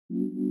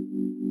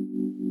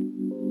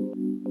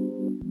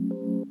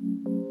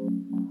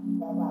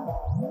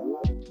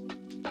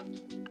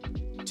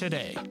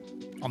Today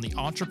on the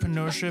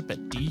Entrepreneurship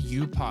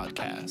DU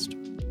Podcast.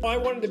 I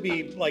wanted to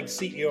be like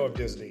CEO of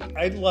Disney.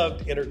 I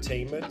loved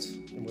entertainment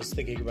and was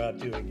thinking about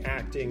doing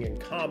acting and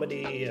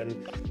comedy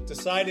and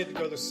decided to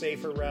go the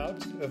safer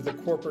route of the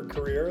corporate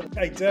career.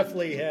 I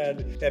definitely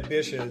had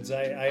ambitions.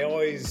 I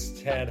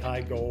always had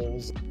high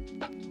goals.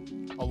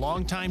 A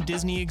longtime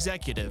Disney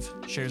executive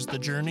shares the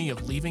journey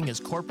of leaving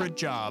his corporate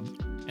job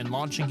and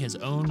launching his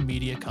own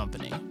media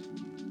company.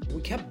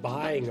 We kept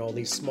buying all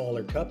these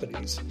smaller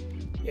companies.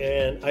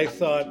 And I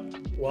thought,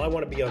 well, I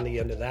want to be on the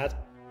end of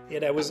that.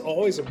 And I was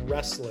always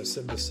restless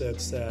in the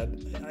sense that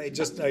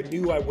I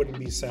knew I wouldn't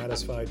be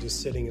satisfied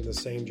just sitting in the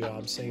same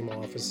job, same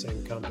office,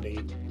 same company.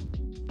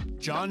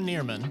 Jon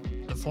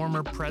Niermann, the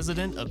former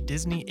president of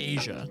Disney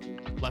Asia,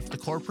 left the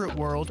corporate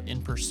world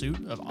in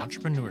pursuit of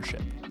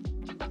entrepreneurship.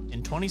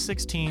 In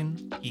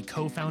 2016, he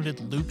co-founded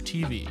Loop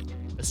TV,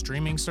 a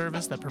streaming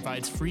service that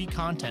provides free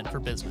content for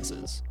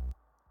businesses.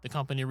 The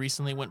company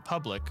recently went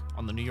public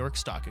on the New York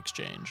Stock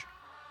Exchange.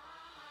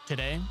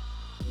 Today,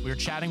 we're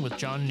chatting with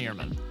Jon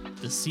Niermann,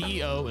 the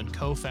CEO and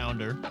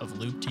co-founder of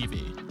Loop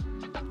TV.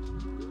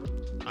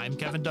 I'm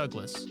Kevin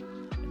Douglas,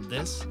 and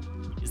this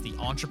is the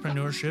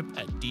Entrepreneurship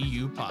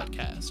DU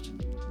Podcast.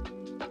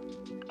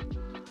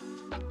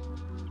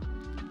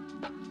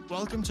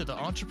 Welcome to the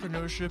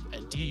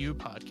Entrepreneurship DU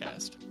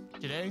Podcast.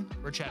 Today,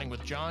 we're chatting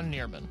with Jon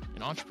Niermann,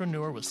 an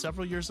entrepreneur with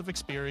several years of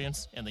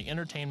experience in the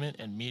entertainment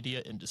and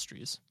media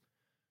industries.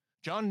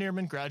 Jon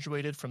Niermann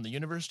graduated from the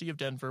University of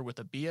Denver with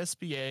a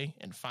BSBA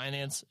in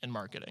finance and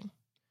marketing.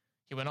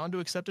 He went on to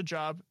accept a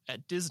job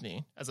at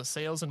Disney as a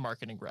sales and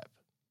marketing rep.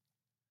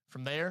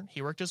 From there,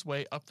 he worked his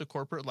way up the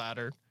corporate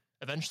ladder,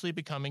 eventually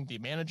becoming the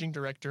managing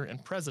director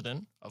and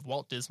president of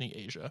Walt Disney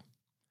Asia.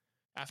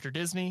 After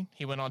Disney,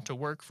 he went on to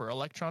work for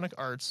Electronic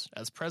Arts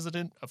as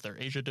president of their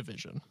Asia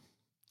division.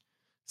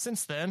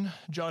 Since then,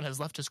 Jon has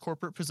left his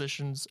corporate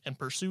positions in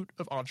pursuit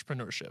of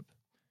entrepreneurship.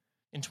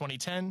 In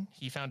 2010,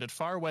 he founded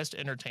Far West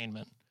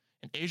Entertainment,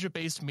 an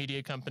Asia-based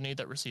media company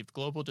that received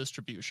global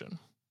distribution.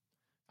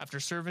 After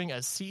serving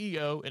as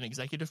CEO and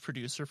executive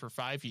producer for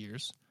 5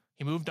 years,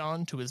 he moved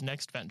on to his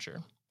next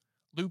venture,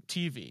 Loop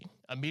TV,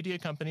 a media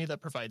company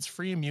that provides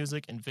free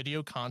music and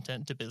video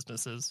content to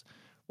businesses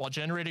while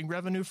generating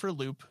revenue for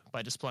Loop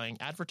by displaying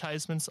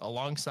advertisements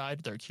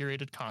alongside their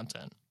curated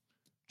content.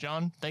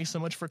 Jon, thanks so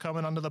much for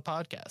coming onto the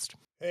podcast.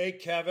 Hey,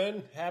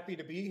 Kevin. Happy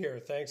to be here.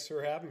 Thanks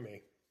for having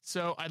me.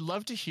 So I'd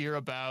love to hear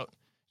about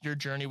your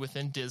journey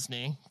within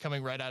Disney,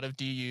 coming right out of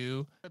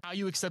DU, how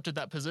you accepted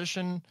that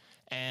position,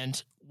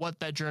 and what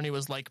that journey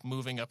was like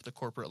moving up the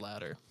corporate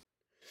ladder.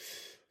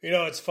 You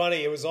know, it's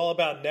funny. It was all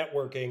about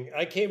networking.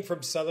 I came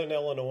from Southern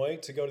Illinois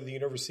to go to the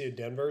University of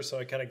Denver, so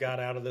I kind of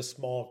got out of this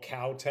small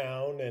cow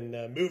town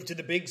and moved to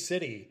the big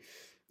city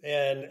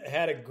and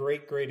had a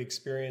great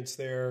experience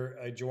there.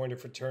 I joined a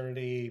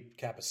fraternity,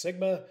 Kappa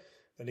Sigma,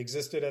 that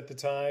existed at the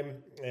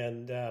time,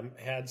 and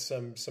had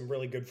some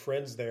really good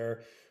friends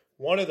there.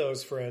 One of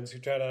those friends, who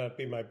turned out to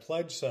be my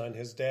pledge son,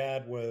 his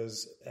dad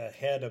was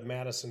head of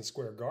Madison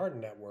Square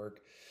Garden Network,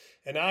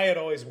 and I had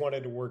always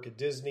wanted to work at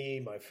Disney.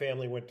 My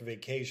family went to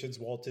vacations,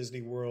 Walt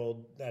Disney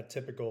World, that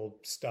typical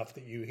stuff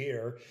that you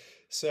hear.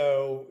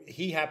 So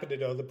he happened to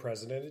know the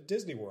president at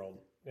Disney World,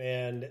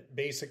 and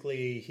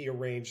basically he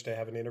arranged to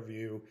have an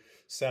interview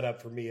set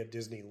up for me at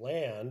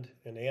Disneyland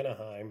in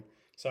Anaheim.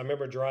 So I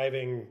remember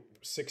driving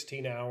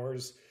 16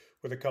 hours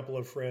with a couple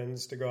of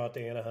friends to go out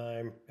to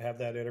Anaheim, have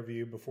that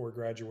interview before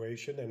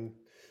graduation. And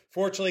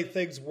fortunately,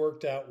 things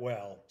worked out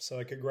well. So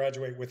I could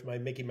graduate with my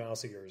Mickey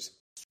Mouse ears.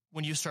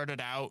 When you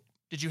started out,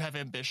 did you have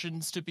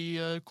ambitions to be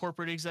a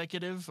corporate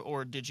executive,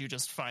 or did you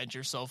just find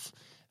yourself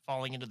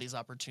falling into these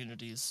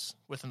opportunities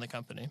within the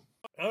company?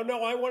 Oh,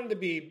 no, I wanted to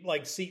be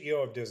like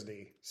CEO of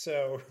Disney.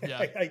 So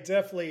yeah. I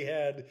definitely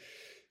had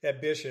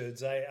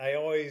ambitions. I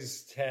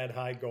always had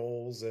high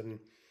goals, and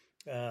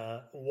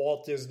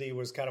Walt Disney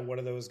was kind of one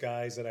of those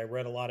guys that I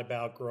read a lot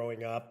about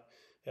growing up,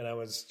 and I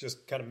was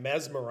just kind of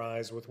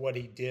mesmerized with what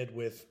he did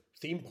with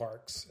theme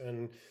parks.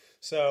 And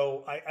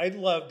so I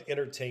loved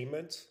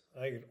entertainment.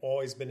 I had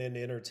always been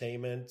into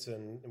entertainment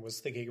and was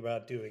thinking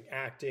about doing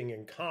acting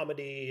and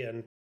comedy,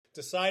 and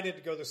decided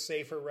to go the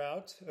safer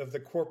route of the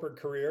corporate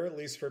career, at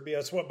least for me.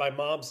 That's what my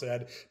mom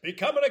said,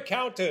 become an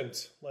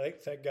accountant.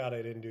 Like, thank God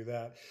I didn't do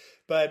that.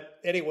 But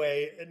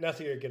anyway,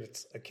 nothing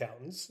against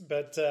accountants,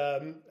 but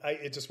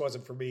it just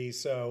wasn't for me.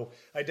 So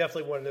I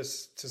definitely wanted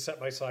to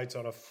set my sights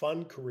on a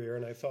fun career,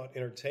 and I thought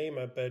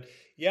entertainment. But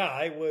yeah,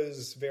 I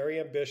was very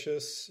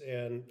ambitious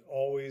and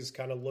always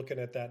kind of looking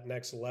at that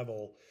next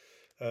level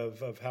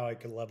of how I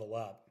could level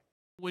up.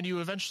 When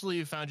you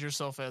eventually found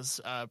yourself as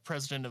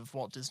president of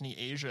Walt Disney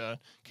Asia,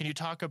 can you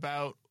talk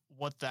about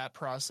what that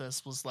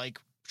process was like,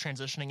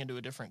 transitioning into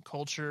a different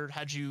culture?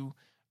 Had you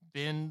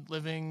been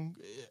living,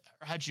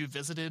 or had you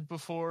visited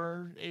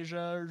before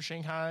Asia or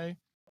Shanghai?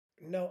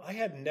 No, I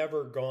had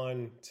never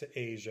gone to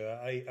Asia.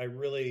 I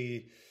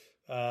really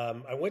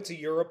I went to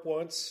Europe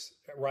once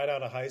right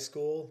out of high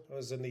school. I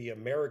was in the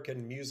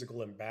American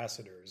Musical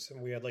Ambassadors,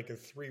 and we had like a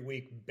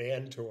 3-week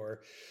band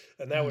tour,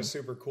 and that was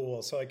super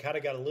cool. So I kind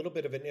of got a little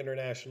bit of an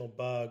international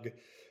bug.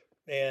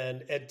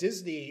 And at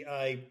Disney,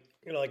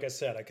 like I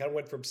said, I kind of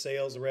went from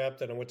sales rep,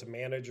 then I went to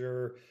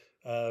manager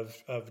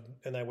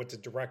and I went to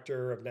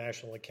director of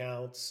national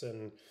accounts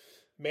and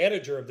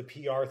manager of the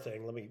PR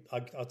thing.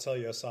 I'll tell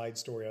you a side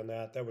story on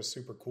that. That was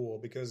super cool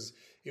because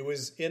it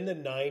was in the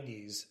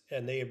 90s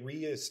and they had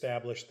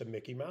reestablished the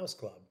Mickey Mouse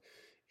Club.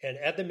 And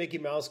at the Mickey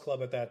Mouse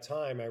Club at that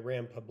time, I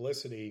ran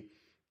publicity.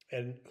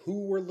 And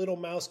who were Little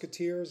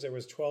Mouseketeers? There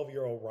was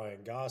 12-year-old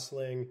Ryan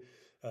Gosling,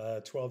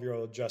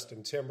 12-year-old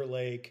Justin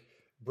Timberlake,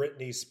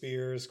 Britney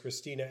Spears,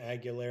 Christina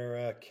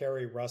Aguilera,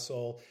 Kerry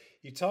Russell.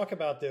 You talk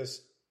about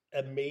this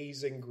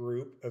amazing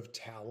group of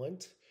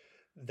talent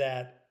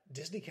that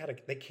Disney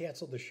they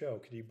canceled the show.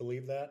 Can you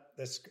believe that?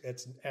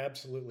 It's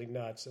absolutely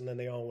nuts. And then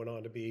they all went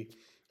on to be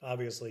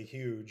obviously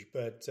huge.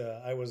 But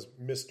I was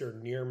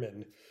Mr.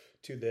 Niermann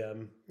to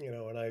them,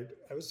 and I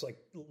was like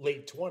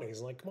late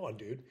 20s. Like, come on,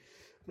 dude.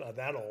 I'm not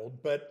that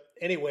old. But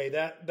anyway,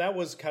 that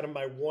was kind of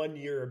my 1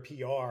 year of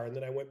PR. And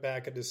then I went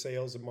back into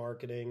sales and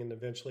marketing and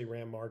eventually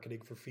ran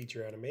marketing for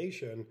feature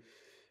animation.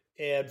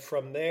 And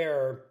from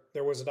there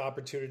was an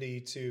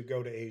opportunity to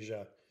go to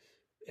Asia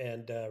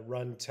and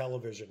run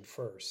television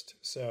first.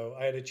 So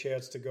I had a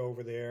chance to go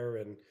over there,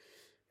 and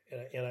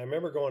I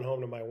remember going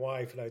home to my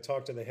wife, and I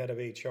talked to the head of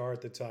HR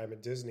at the time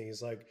at Disney.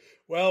 He's like,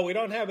 well, we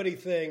don't have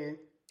anything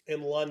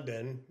in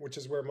London, which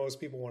is where most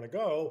people want to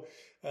go,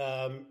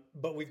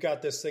 but we've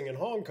got this thing in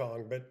Hong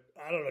Kong. But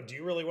I don't know, do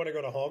you really want to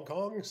go to Hong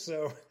Kong?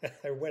 So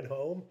I went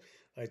home,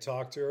 I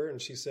talked to her, and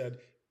she said,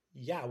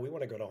 yeah, we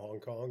want to go to Hong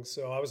Kong.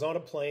 So I was on a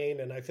plane,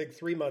 and I think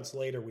 3 months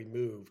later we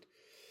moved.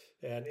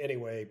 And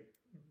anyway,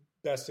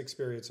 best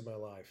experience of my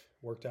life.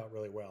 Worked out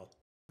really well.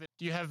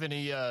 Do you have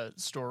any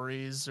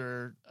stories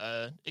or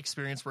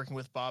experience working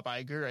with Bob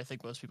Iger? I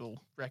think most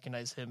people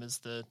recognize him as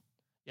the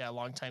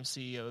longtime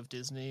CEO of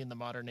Disney in the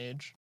modern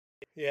age.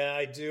 Yeah,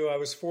 I do. I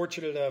was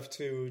fortunate enough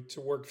to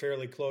work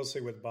fairly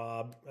closely with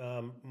Bob.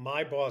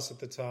 My boss at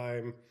the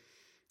time,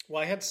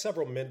 well, I had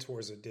several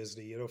mentors at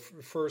Disney.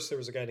 First there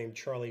was a guy named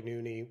Charlie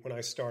Nooney when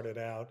I started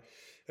out.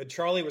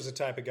 Charlie was the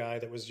type of guy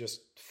that was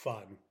just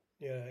fun,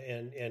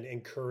 and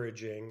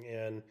encouraging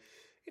and,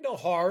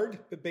 hard,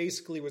 but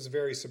basically was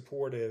very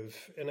supportive.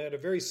 And I had a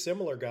very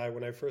similar guy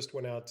when I first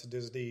went out to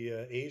Disney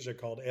Asia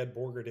called Ed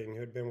Borgerding, who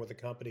had been with the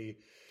company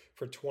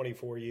for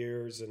 24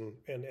 years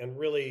and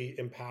really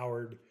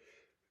empowered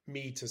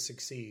me to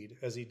succeed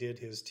as he did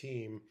his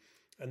team.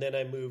 And then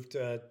I moved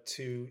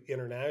to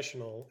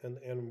international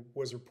and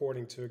was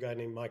reporting to a guy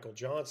named Michael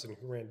Johnson,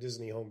 who ran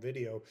Disney Home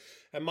Video.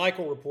 And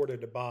Michael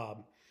reported to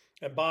Bob.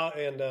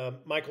 And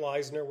Michael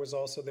Eisner was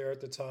also there at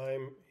the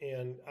time.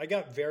 And I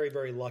got very,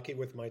 very lucky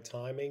with my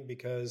timing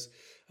because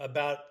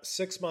about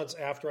 6 months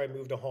after I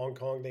moved to Hong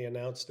Kong, they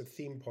announced a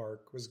theme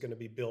park was going to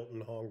be built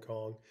in Hong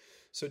Kong.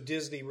 So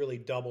Disney really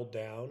doubled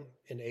down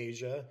in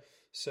Asia.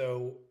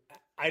 So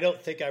I don't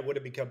think I would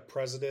have become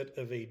president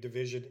of a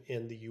division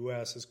in the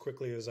U.S. as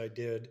quickly as I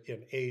did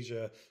in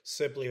Asia,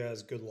 simply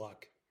as good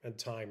luck and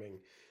timing.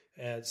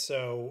 And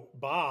so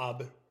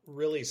Bob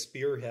really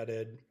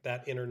spearheaded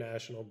that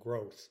international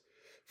growth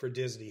for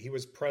Disney. He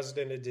was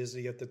president of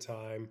Disney at the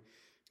time,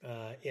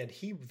 and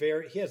he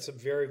had some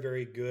very,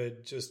 very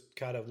good, just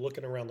kind of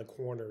looking around the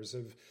corners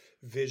of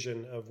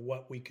vision of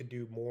what we could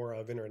do more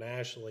of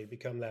internationally,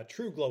 become that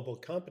true global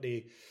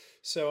company.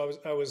 So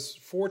I was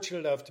fortunate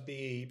enough to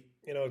be,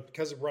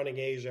 because of running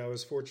Asia, I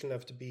was fortunate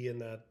enough to be in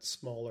that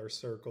smaller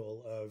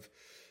circle of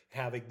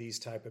having these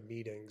type of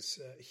meetings.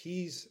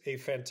 He's a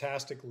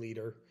fantastic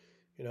leader.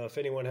 If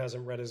anyone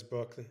hasn't read his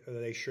book,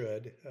 they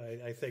should.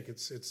 I think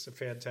it's a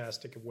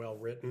fantastic and well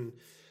written.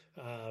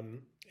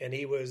 And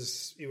he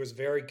was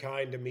very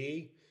kind to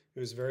me. He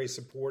was very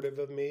supportive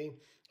of me.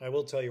 I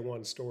will tell you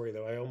one story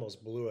though. I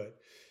almost blew it.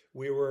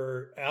 We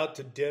were out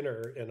to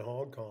dinner in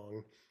Hong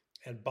Kong,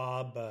 and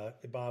Bob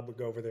would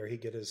go over there.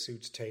 He'd get his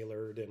suits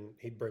tailored, and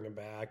he'd bring them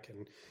back.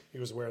 And he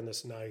was wearing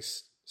this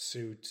nice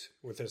suit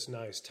with this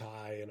nice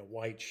tie and a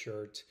white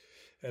shirt.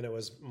 And it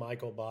was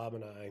Michael, Bob,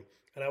 and I.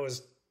 And I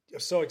was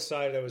so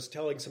excited. I was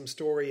telling some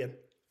story, and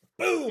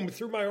boom,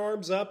 threw my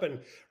arms up and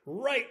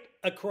right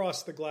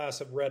across the glass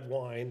of red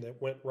wine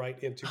that went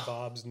right into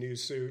Bob's new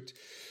suit.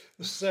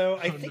 So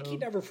I think he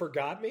never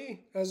forgot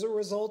me as a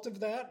result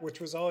of that,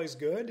 which was always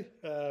good.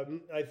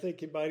 I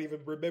think he might even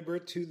remember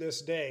it to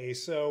this day.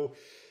 So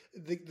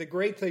the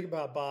great thing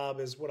about Bob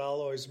is what I'll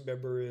always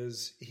remember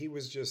is he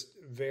was just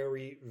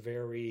very,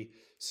 very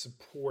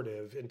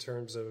supportive in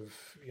terms of,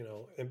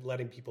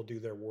 letting people do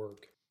their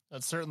work.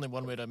 That's certainly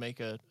one way to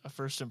make a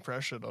first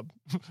impression on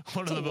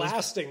one it's of the most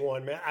lasting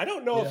one, man. I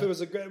don't know if it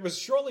was it was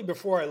shortly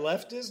before I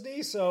left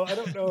Disney, so I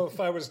don't know if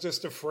I was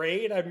just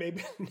afraid I'd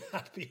maybe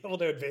not be able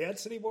to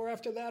advance anymore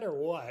after that or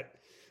what.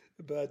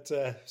 But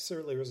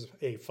certainly was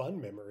a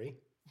fun memory.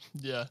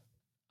 Yeah.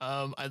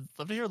 I'd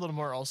love to hear a little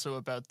more also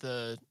about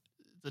the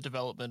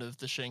development of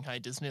the Shanghai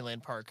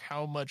Disneyland Park.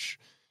 How much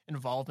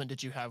involvement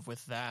did you have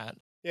with that?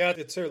 Yeah,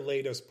 it's their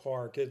latest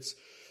park. It's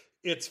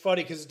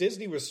funny because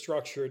Disney was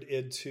structured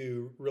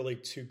into really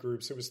two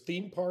groups. It was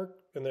theme park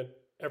and then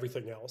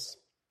everything else.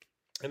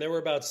 And there were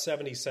about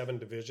 77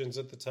 divisions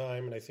at the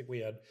time, and I think we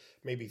had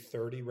maybe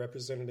 30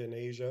 represented in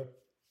Asia.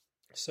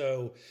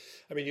 So,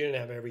 I mean, you didn't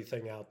have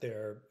everything out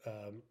there,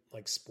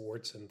 like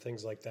sports and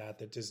things like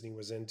that Disney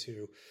was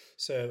into.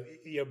 So,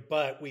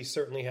 but we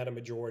certainly had a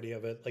majority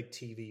of it, like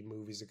TV,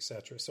 movies,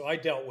 etc. So I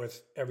dealt with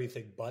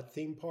everything but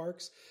theme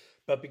parks.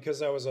 But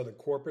because I was on the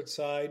corporate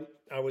side,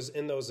 I was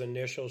in those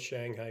initial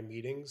Shanghai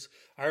meetings.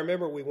 I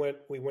remember we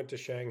went to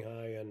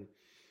Shanghai, and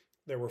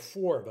there were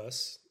 4 of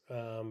us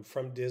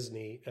from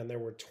Disney, and there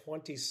were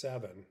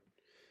 27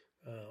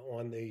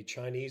 on the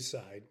Chinese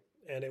side.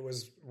 And it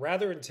was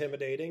rather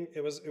intimidating.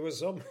 It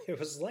was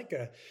almost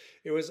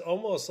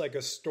like a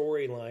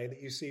storyline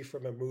that you see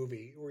from a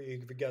movie where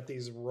you've got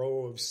these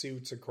row of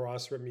suits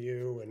across from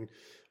you and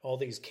all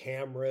these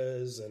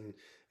cameras, and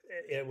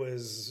it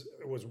was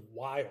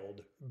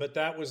wild. But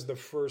that was the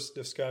first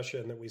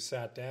discussion that we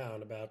sat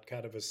down about,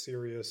 kind of a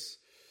serious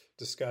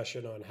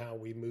discussion on how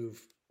we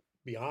move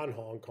beyond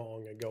Hong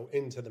Kong and go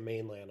into the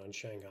mainland on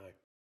Shanghai.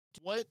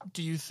 What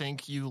do you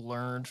think you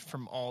learned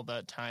from all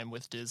that time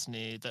with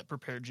Disney that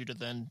prepared you to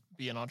then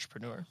be an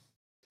entrepreneur?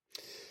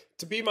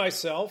 To be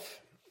myself,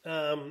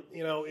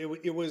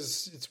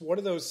 it's one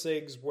of those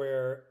things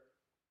where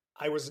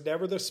I was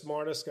never the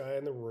smartest guy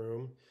in the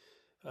room,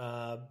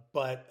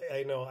 but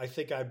I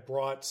think I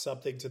brought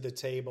something to the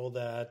table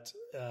that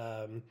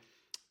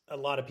a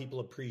lot of people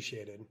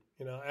appreciated.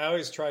 I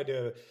always tried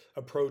to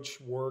approach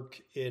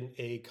work in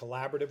a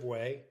collaborative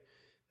way.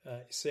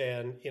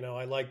 Saying,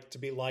 I like to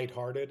be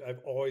lighthearted.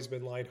 I've always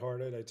been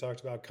lighthearted. I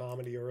talked about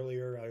comedy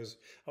earlier. I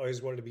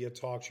always wanted to be a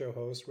talk show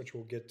host, which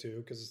we'll get to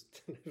because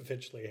it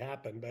eventually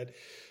happened. But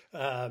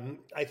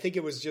I think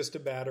it was just a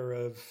matter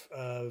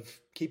of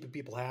keeping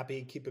people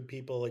happy, keeping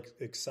people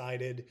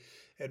excited,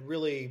 and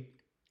really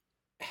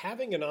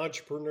having an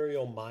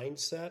entrepreneurial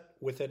mindset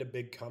within a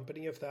big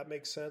company, if that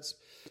makes sense.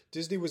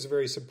 Disney was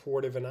very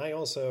supportive, and I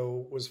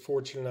also was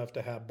fortunate enough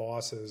to have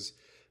bosses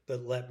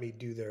that let me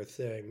do their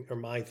thing or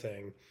my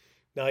thing.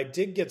 Now, I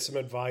did get some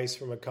advice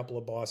from a couple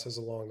of bosses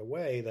along the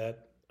way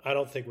that I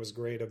don't think was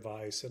great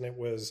advice. And it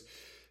was,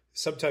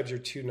 sometimes you're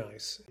too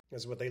nice,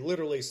 is what they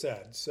literally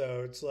said.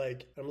 So it's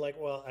like, I'm like,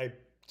 well, I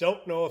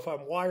don't know if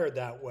I'm wired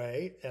that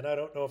way, and I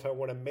don't know if I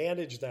want to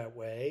manage that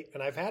way.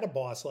 And I've had a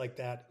boss like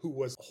that who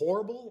was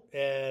horrible,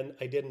 and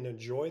I didn't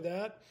enjoy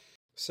that.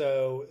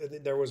 So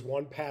there was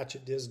one patch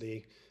at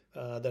Disney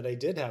that I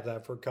did have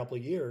that for a couple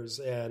of years,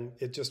 and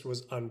it just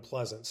was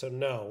unpleasant. So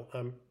no,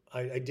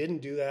 I didn't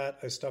do that.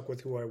 I stuck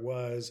with who I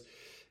was,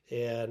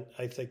 and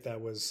I think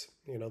that was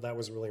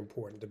really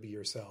important, to be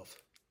yourself.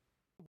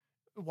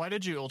 Why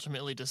did you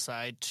ultimately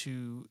decide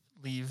to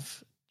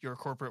leave your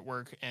corporate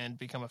work and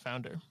become a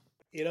founder?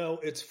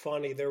 It's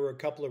funny. There were a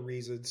couple of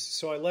reasons.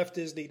 So I left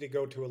Disney to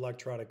go to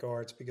Electronic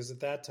Arts because at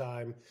that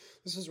time,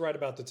 this was right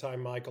about the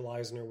time Michael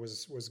Eisner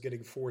was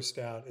getting forced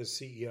out as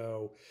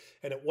CEO,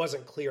 and it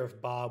wasn't clear if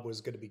Bob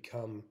was going to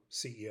become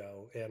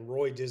CEO. And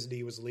Roy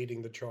Disney was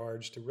leading the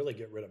charge to really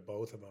get rid of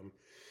both of them.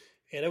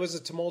 And it was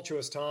a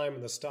tumultuous time,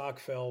 and the stock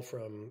fell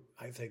from,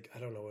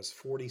 it was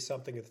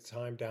 40-something at the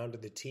time down to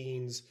the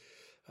teens.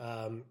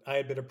 I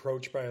had been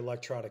approached by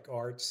Electronic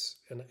Arts,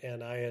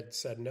 and I had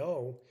said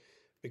no,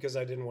 because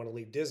I didn't want to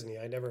leave Disney.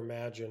 I never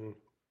imagined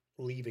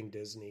leaving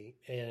Disney.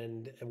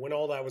 And when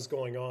all that was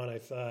going on, I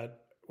thought,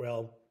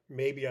 well,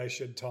 maybe I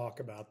should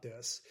talk about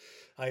this.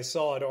 I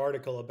saw an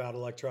article about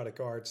Electronic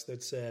Arts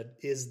that said,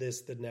 is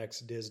this the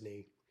next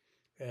Disney?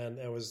 And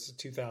that was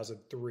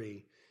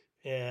 2003.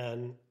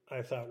 And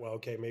I thought, well,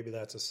 okay, maybe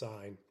that's a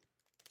sign.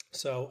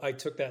 So I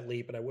took that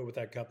leap and I went with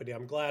that company.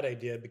 I'm glad I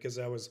did, because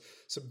that was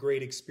some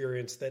great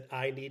experience that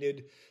I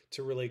needed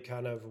to really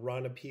kind of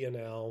run a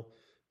P&L,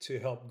 to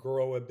help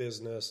grow a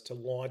business, to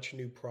launch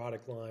new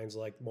product lines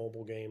like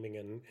mobile gaming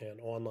and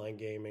online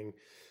gaming,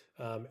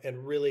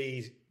 and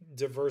really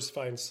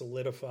diversify and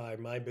solidify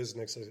my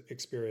business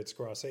experience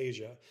across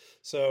Asia.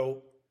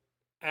 So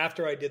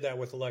after I did that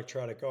with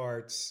Electronic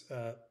Arts,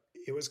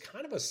 it was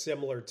kind of a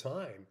similar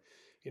time.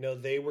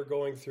 They were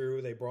going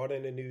through, they brought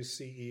in a new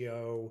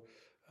CEO.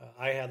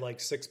 I had like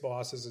 6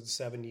 bosses in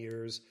 7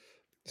 years.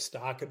 The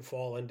stock had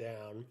fallen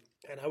down.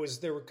 And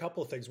there were a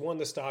couple of things. One,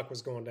 the stock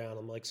was going down.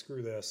 I'm like,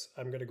 screw this.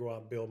 I'm going to go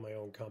out and build my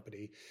own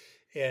company.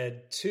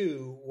 And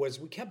 2 was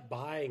we kept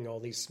buying all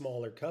these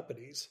smaller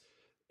companies.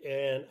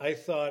 And I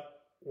thought,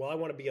 well, I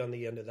want to be on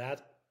the end of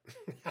that.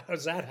 How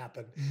does that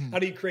happen? Mm-hmm. How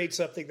do you create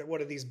something that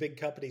one of these big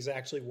companies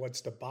actually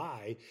wants to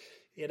buy?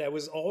 And I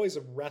was always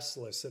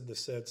restless in the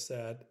sense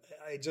that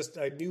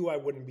I knew I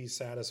wouldn't be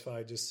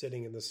satisfied just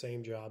sitting in the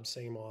same job,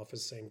 same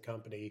office, same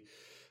company,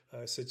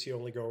 since you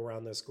only go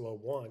around this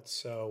globe once.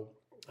 So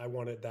I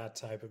wanted that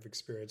type of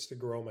experience to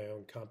grow my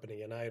own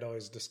company. And I had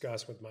always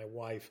discussed with my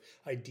wife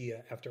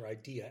idea after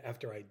idea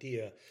after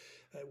idea,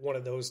 one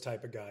of those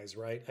type of guys,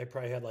 right? I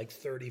probably had like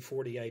 30,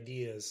 40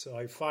 ideas. So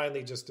I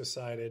finally just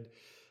decided,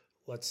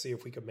 let's see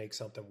if we could make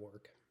something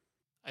work.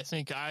 I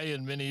think I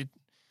and many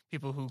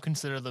people who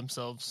consider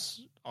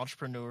themselves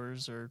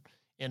entrepreneurs or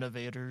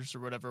innovators or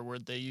whatever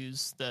word they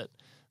use,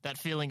 that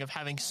feeling of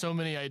having so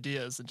many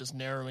ideas and just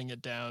narrowing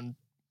it down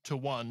to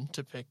one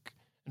to pick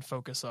and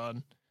focus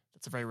on.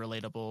 That's a very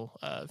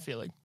relatable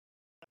feeling.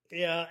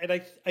 Yeah, and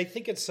I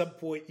think at some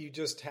point you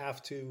just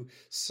have to,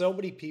 so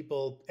many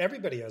people,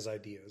 everybody has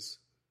ideas.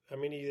 I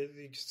mean,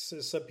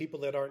 some people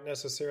that aren't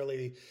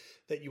necessarily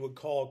that you would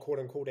call quote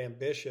unquote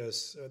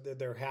ambitious,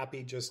 they're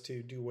happy just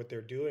to do what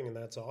they're doing, and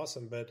that's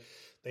awesome, but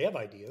they have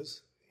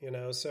ideas.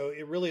 So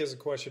it really is a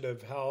question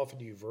of how often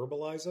do you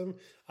verbalize them.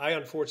 I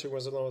unfortunately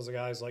was one of those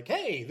guys like,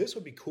 hey, this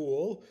would be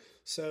cool.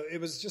 So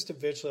it was just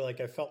eventually like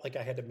I felt like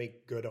I had to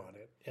make good on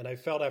it. And I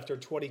felt after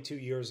 22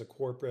 years of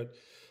corporate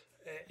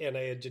and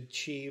I had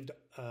achieved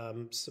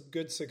some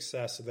good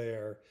success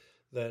there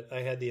that I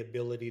had the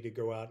ability to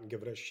go out and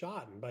give it a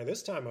shot. And by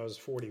this time I was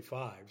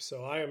 45.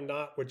 So I am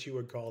not what you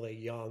would call a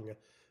young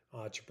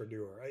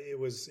entrepreneur. It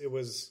was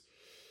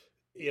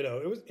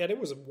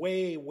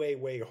way, way,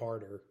 way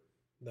harder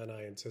than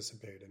I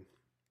anticipated.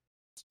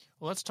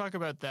 Well, let's talk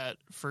about that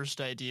first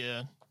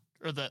idea,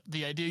 or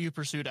the idea you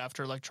pursued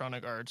after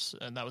Electronic Arts,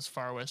 and that was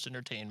Far West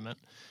Entertainment.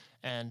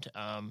 And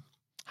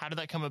how did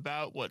that come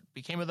about? What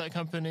became of that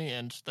company?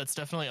 And let's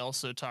definitely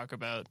also talk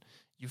about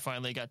you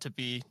finally got to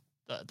be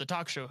the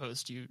talk show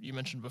host you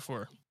mentioned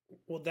before.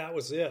 Well, that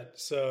was it.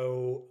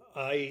 So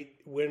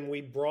when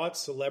we brought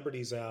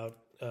celebrities out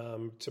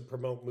to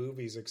promote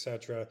movies,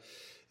 etc.,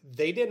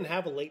 they didn't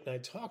have a late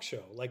night talk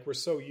show like we're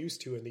so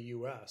used to in the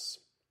U.S.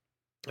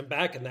 And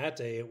back in that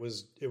day, it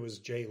was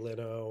Jay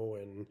Leno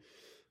and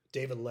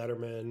David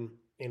Letterman,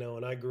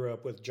 and I grew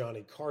up with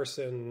Johnny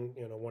Carson,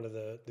 one of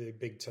the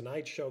big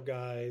Tonight Show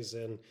guys,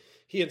 and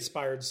he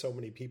inspired so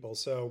many people.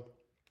 So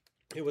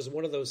it was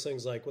one of those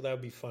things like, well, that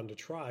would be fun to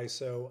try.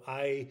 So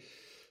I,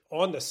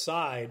 on the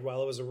side,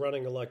 while I was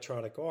running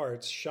Electronic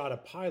Arts, shot a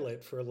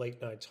pilot for a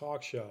late night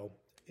talk show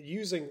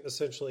using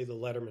essentially the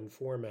Letterman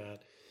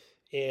format.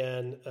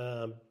 And,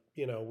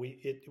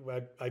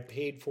 I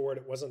paid for it.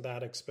 It wasn't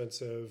that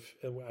expensive.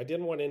 I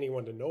didn't want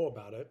anyone to know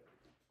about it.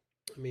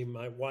 I mean,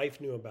 my wife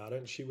knew about it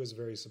and she was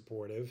very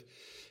supportive.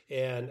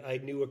 And I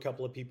knew a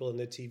couple of people in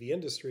the TV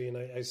industry. And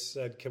I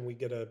said, can we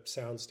get a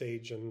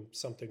soundstage and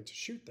something to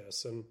shoot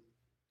this? And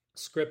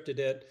scripted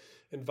it,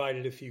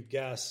 invited a few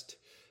guests.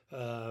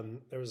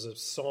 There was a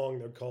song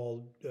that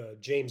called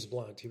James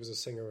Blunt. He was a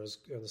singer.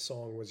 The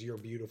song was You're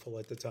Beautiful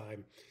at the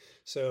time.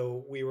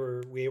 So we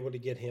were able to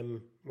get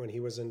him when he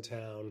was in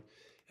town.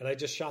 And I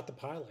just shot the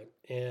pilot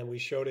and we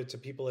showed it to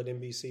people at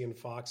NBC and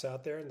Fox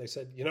out there. And they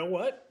said, you know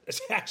what? It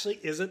actually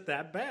isn't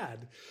that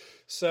bad.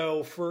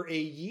 So for a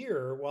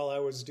year while I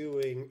was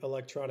doing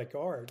Electronic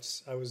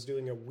Arts, I was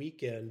doing a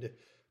weekend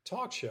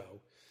talk show.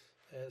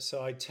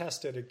 So I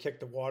tested and kicked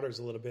the waters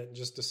a little bit and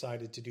just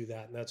decided to do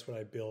that. And that's what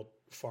I built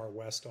Far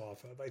West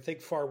off of. I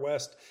think Far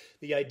West,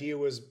 the idea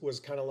was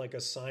kind of like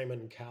a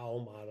Simon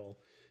Cowell model,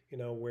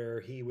 where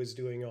he was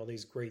doing all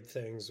these great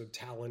things with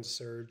talent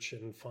search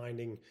and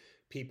finding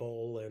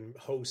people and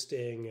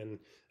hosting. And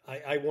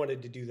I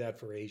wanted to do that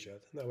for Asia.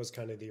 That was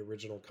kind of the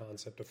original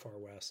concept of Far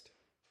West.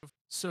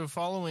 So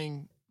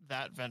following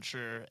that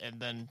venture and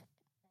then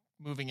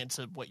moving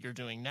into what you're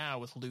doing now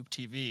with Loop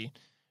TV,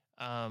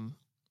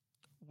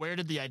 where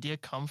did the idea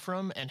come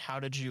from and how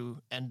did you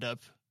end up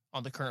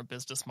on the current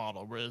business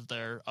model? Were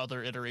there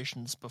other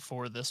iterations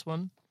before this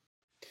one?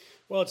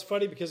 Well, it's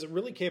funny because it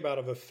really came out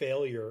of a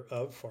failure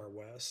of Far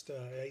West.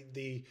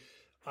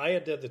 I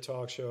had done the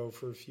talk show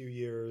for a few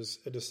years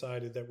and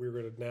decided that we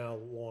were going to now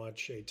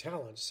launch a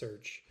talent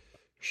search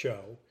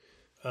show.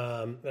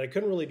 And I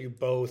couldn't really do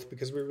both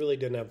because we really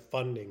didn't have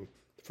funding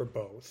for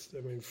both.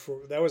 I mean,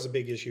 that was a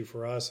big issue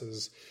for us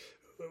is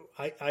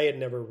I had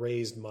never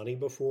raised money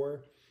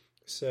before.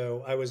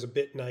 So I was a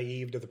bit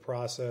naive to the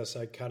process.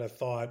 I kind of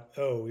thought,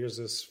 oh, here's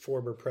this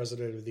former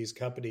president of these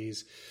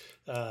companies.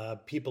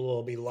 People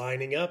will be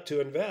lining up to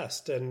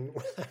invest. And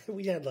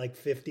we had like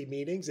 50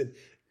 meetings and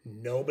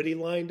nobody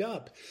lined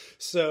up.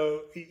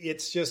 So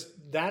it's just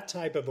that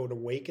type of an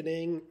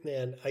awakening.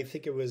 And I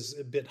think it was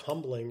a bit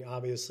humbling,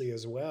 obviously,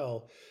 as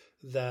well,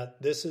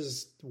 that this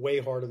is way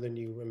harder than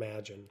you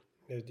imagine.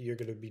 You're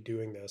going to be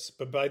doing this.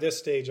 But by this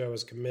stage, I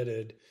was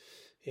committed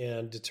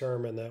and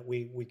determined that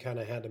we kind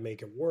of had to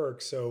make it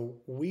work. So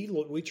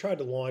we tried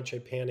to launch a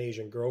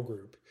Pan-Asian girl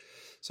group.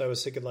 So I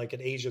was thinking like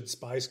an Asian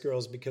Spice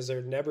Girls because there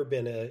had never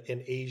been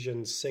an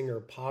Asian singer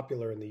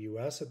popular in the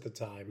U.S. at the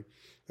time.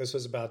 This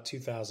was about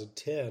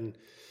 2010.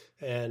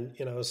 And,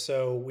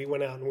 so we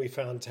went out and we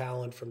found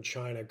talent from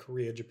China,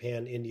 Korea,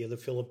 Japan, India, the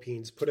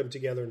Philippines, put them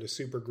together into a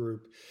super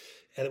group.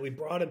 And we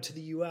brought them to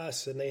the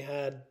U.S. and they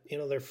had,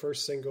 their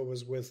first single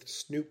was with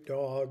Snoop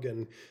Dogg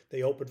and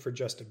they opened for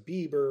Justin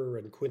Bieber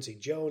and Quincy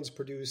Jones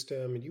produced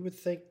them. And you would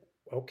think,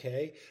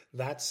 okay,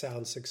 that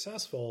sounds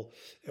successful.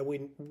 And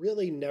we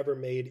really never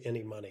made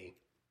any money.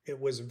 It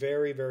was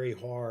very, very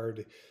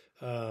hard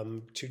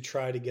to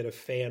try to get a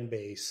fan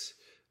base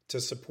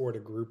to support a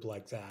group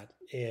like that.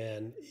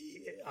 And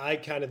I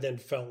kind of then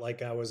felt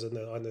like I was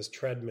on this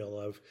treadmill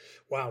of,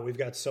 wow, we've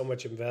got so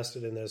much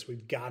invested in this.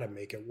 We've got to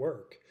make it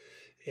work.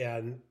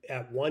 And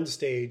at one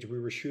stage, we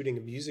were shooting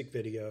a music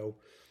video,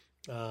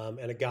 and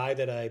a guy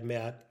that I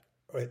met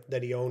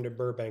that he owned in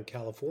Burbank,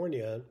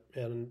 California.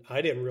 And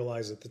I didn't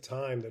realize at the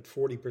time that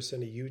 40% of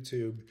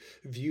YouTube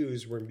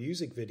views were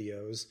music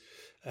videos,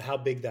 how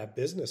big that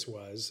business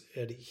was.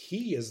 And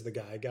he is the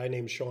guy, a guy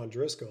named Sean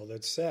Driscoll,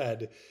 that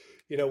said,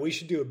 we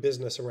should do a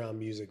business around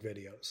music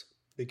videos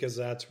because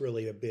that's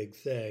really a big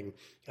thing.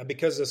 And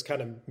because this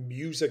kind of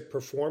music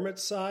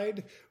performance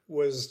side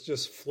was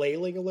just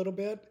flailing a little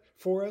bit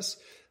for us,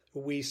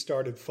 we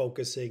started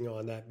focusing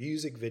on that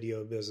music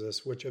video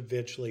business, which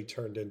eventually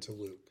turned into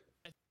Loop.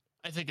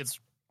 I think it's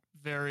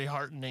very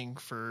heartening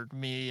for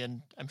me,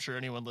 and I'm sure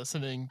anyone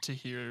listening, to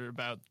hear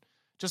about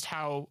just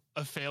how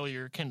a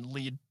failure can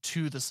lead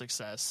to the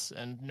success.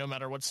 And no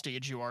matter what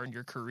stage you are in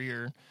your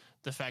career,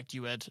 the fact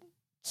you had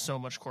so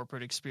much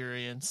corporate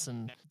experience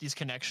and these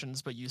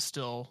connections, but you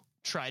still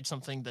tried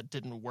something that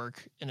didn't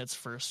work in its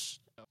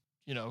first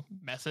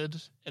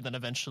method, and then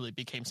eventually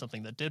became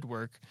something that did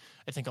work.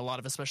 I think a lot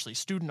of, especially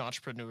student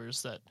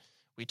entrepreneurs that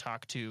we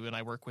talk to and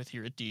I work with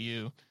here at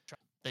DU,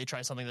 they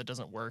try something that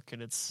doesn't work,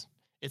 and it's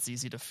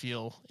easy to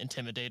feel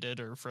intimidated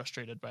or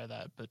frustrated by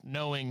that. But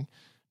knowing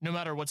no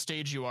matter what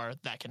stage you are,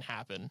 that can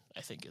happen,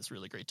 I think is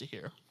really great to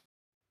hear.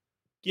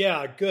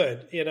 Yeah,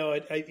 good.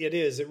 It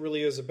is. It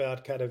really is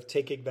about kind of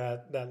taking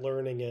that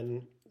learning,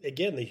 and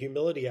again, the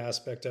humility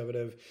aspect of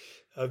it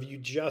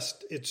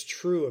it's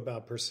true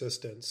about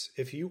persistence.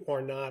 If you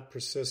are not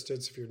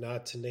persistent, if you're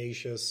not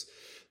tenacious,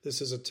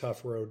 this is a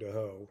tough road to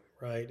hoe,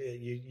 right?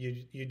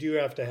 You do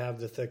have to have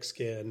the thick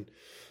skin.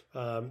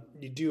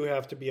 You do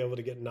have to be able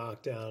to get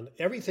knocked down.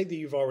 Everything that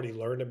you've already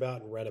learned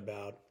about and read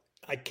about,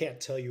 I can't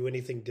tell you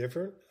anything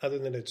different other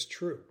than it's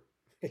true.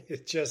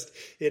 It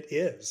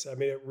is. I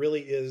mean, it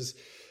really is.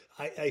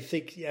 I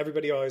think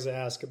everybody always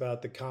asks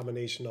about the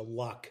combination of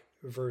luck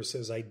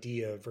versus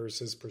idea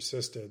versus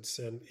persistence.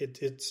 And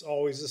it's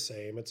always the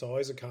same. It's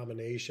always a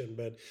combination,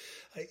 but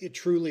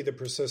truly the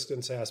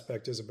persistence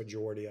aspect is a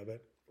majority of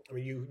it. I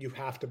mean, you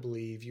have to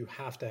believe, you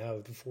have to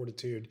have the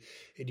fortitude,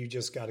 and you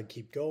just got to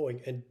keep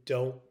going and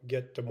don't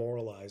get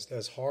demoralized.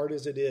 As hard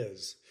as it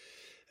is,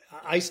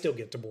 I still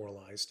get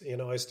demoralized.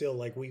 I still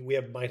we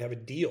might have a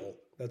deal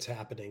that's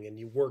happening, and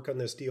you work on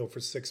this deal for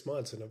 6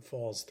 months and it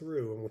falls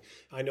through. And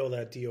I know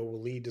that deal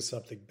will lead to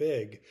something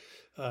big,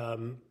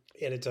 and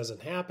it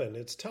doesn't happen.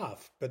 It's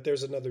tough, but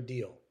there's another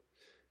deal.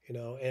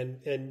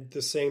 And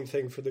the same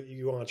thing for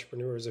you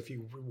entrepreneurs. If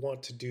you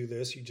want to do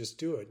this, you just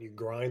do it. You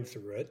grind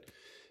through it.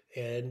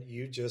 And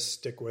you just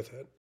stick with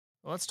it.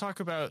 Well, let's talk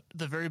about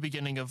the very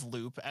beginning of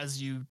Loop. As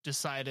you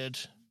decided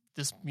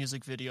this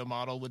music video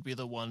model would be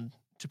the one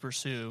to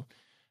pursue,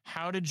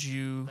 how did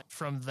you,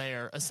 from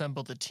there,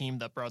 assemble the team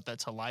that brought that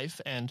to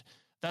life? And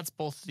that's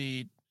both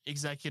the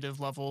executive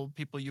level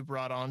people you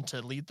brought on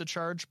to lead the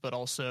charge, but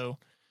also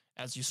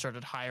as you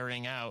started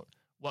hiring out,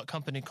 what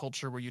company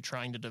culture were you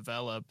trying to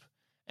develop,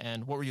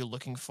 and what were you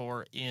looking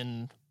for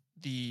in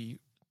the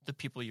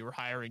people you were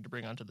hiring to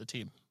bring onto the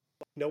team?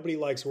 Nobody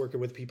likes working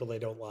with people they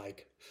don't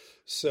like.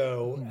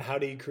 So how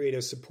do you create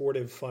a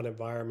supportive, fun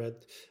environment?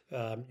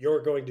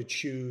 You're going to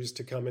choose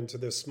to come into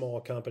this small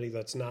company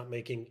that's not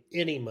making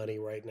any money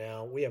right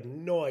now. We have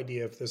no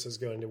idea if this is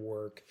going to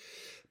work,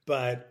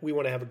 but we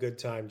want to have a good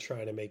time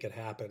trying to make it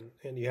happen.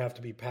 And you have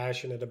to be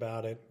passionate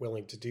about it,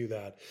 willing to do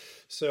that.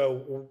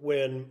 So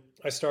when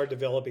I started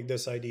developing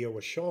this idea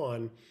with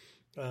Sean,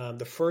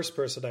 the first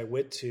person I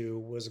went to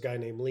was a guy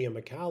named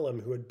Liam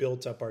McCallum, who had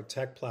built up our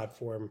tech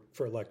platform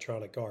for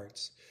electronic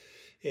arts.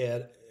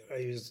 And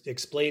I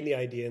explained the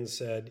idea and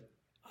said,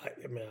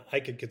 I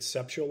could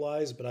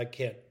conceptualize, but I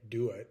can't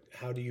do it.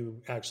 How do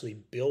you actually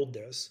build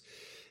this?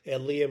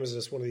 And Liam is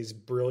just one of these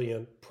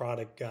brilliant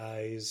product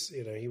guys.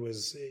 He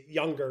was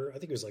younger. I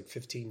think he was like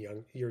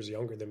 15 years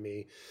younger than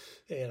me.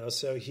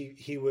 So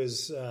he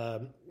was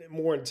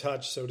more in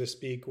touch, so to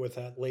speak, with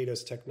that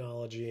latest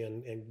technology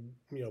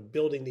and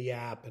building the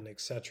app and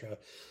et cetera.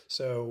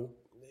 So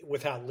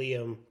without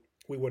Liam,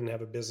 we wouldn't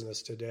have a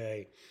business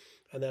today.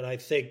 And then I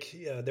think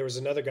there was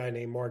another guy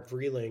named Mark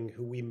Vreeling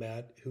who we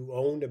met, who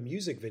owned a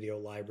music video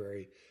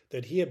library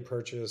that he had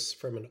purchased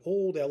from an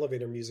old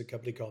elevator music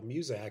company called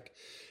Muzak.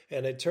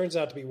 And it turns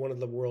out to be one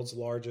of the world's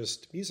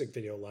largest music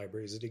video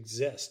libraries that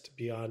exist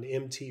beyond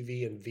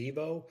MTV and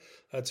Vivo.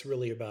 That's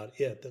really about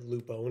it that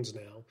Loop owns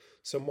now.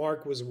 So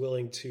Mark was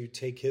willing to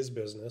take his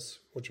business,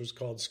 which was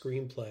called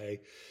Screenplay,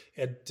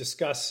 and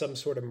discuss some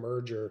sort of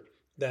merger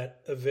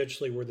that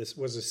eventually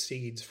was the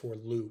seeds for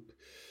Loop.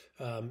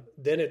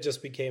 Then it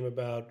just became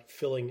about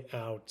filling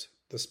out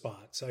the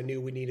spots. I knew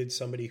we needed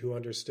somebody who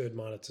understood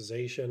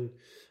monetization.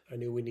 I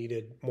knew we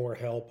needed more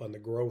help on the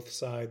growth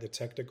side, the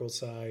technical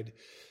side.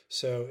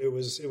 So it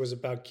was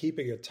about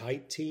keeping a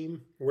tight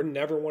team. We're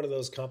never one of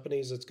those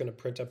companies that's going to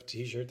print up a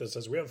T-shirt that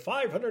says we have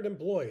 500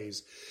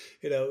 employees.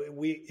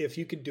 If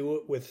you could do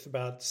it with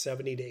about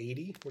 70 to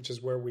 80, which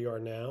is where we are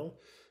now,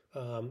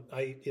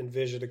 I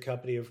envisioned a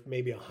company of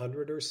maybe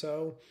 100 or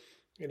so.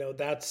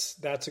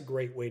 That's a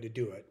great way to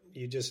do it.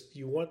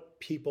 You want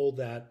people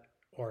that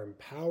are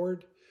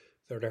empowered,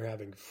 that are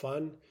having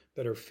fun,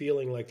 that are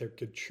feeling like they're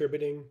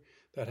contributing,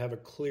 that have a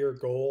clear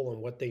goal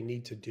on what they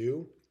need to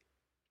do,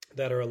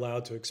 that are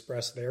allowed to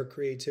express their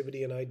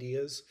creativity and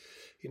ideas.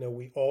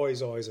 We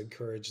always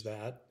encourage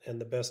that.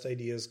 And the best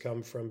ideas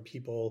come from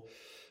people,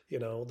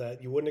 that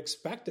you wouldn't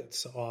expect it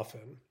so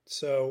often.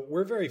 So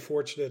we're very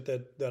fortunate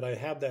that I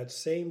have that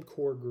same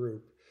core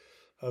group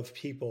of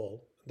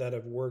people that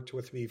have worked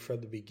with me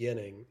from the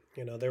beginning.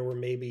 There were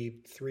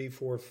maybe 3,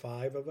 4,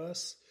 5 of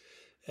us.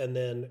 And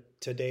then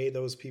today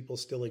those people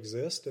still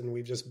exist, and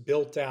we've just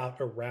built out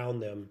around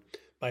them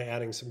by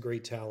adding some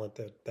great talent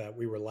that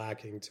we were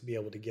lacking to be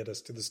able to get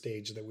us to the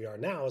stage that we are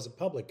now as a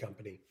public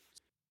company.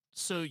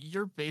 So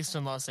you're based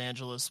in Los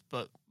Angeles,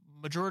 but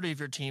majority of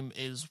your team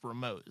is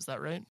remote. Is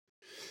that right?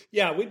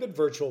 Yeah, we've been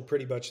virtual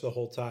pretty much the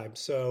whole time.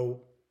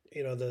 So,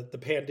 the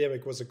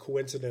pandemic was a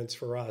coincidence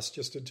for us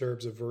just in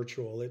terms of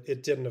virtual.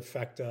 It didn't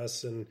affect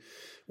us, and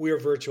we are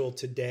virtual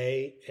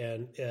today,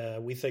 and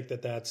we think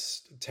that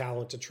that's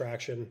talent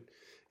attraction,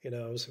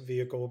 as a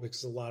vehicle,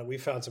 because we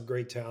found some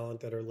great talent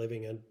that are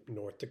living in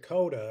North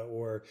Dakota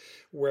or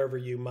wherever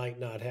you might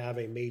not have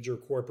a major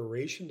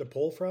corporation to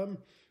pull from.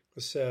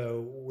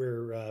 So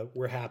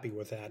we're happy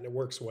with that, and it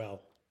works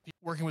well.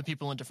 Working with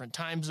people in different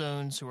time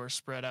zones who are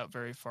spread out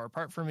very far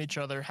apart from each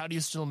other, how do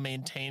you still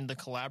maintain the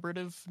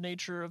collaborative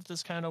nature of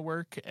this kind of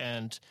work?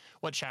 And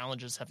what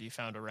challenges have you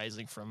found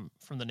arising from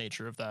the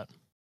nature of that?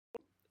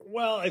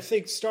 Well, I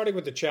think starting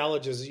with the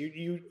challenges,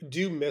 you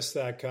do miss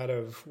that kind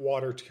of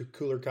water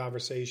cooler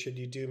conversation.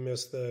 You do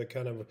miss the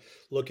kind of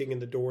looking in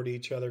the door to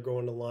each other,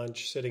 going to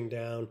lunch, sitting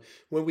down.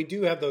 When we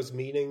do have those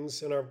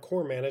meetings, and our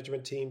core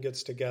management team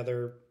gets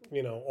together,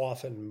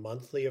 often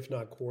monthly, if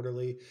not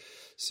quarterly.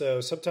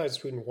 So sometimes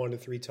between 1 to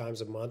 3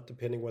 times a month,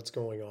 depending what's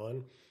going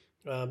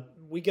on.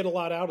 We get a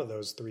lot out of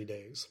those 3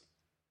 days,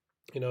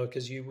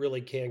 because you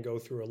really can go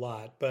through a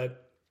lot.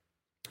 But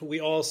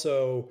we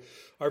also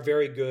are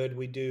very good.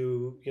 We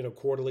do,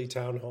 quarterly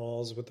town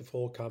halls with the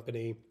full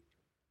company.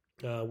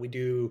 We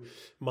do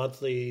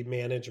monthly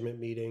management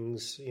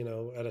meetings,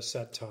 at a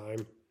set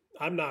time.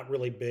 I'm not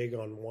really big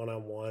on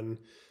one-on-one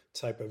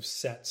type of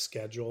set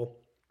schedule,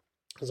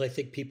 because I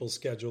think people's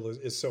schedule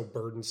is so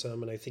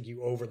burdensome, and I think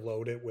you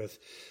overload it with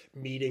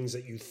meetings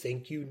that you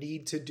think you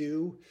need to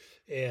do.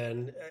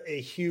 And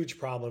a huge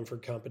problem for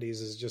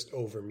companies is just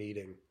over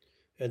meeting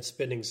and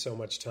spending so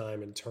much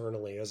time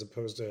internally as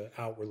opposed to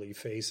outwardly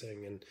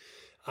facing. And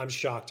I'm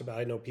shocked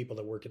I know people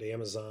that work at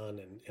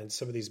Amazon and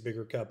some of these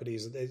bigger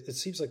companies, it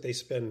seems like they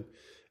spend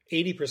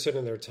 80%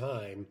 of their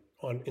time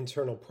on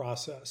internal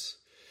process.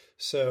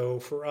 So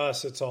for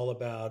us, it's all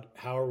about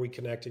how are we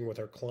connecting with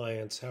our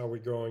clients? How are we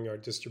growing our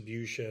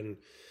distribution?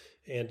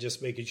 And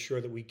just making sure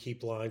that we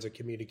keep lines of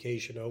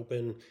communication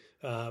open.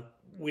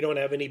 We don't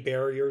have any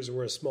barriers.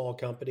 We're a small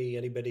company.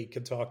 Anybody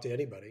can talk to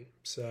anybody.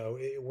 So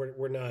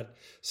we're not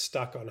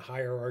stuck on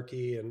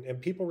hierarchy,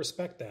 and people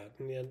respect that.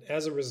 And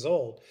as a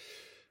result,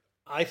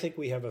 I think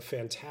we have a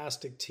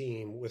fantastic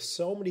team with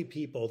so many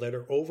people that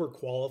are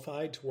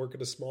overqualified to work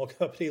at a small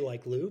company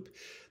like Loop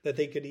that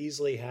they could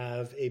easily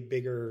have a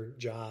bigger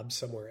job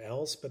somewhere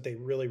else, but they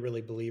really,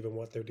 really believe in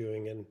what they're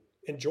doing and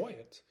enjoy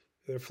it.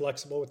 They're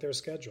flexible with their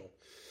schedule.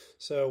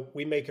 So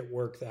we make it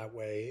work that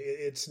way.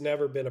 It's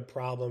never been a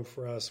problem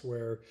for us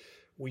where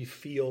we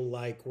feel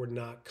like we're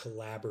not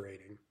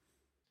collaborating.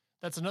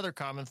 That's another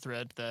common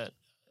thread that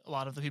a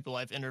lot of the people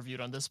I've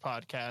interviewed on this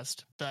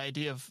podcast, the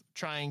idea of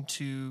trying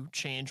to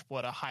change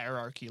what a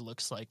hierarchy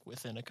looks like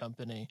within a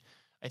company.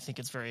 I think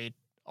it's very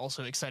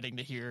also exciting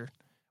to hear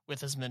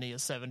with as many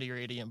as 70 or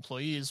 80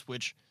 employees,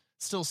 which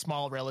still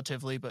small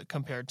relatively, but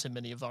compared to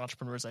many of the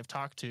entrepreneurs I've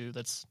talked to,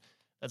 that's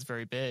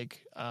very big.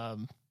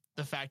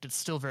 The fact it's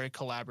still very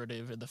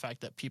collaborative, and the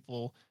fact that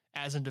people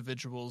as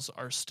individuals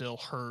are still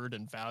heard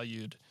and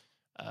valued.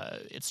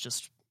 It's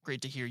just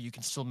great to hear you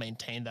can still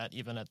maintain that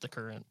even at the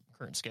current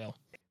scale.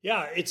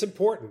 Yeah, it's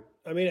important.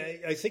 I mean,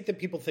 I think that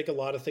people think a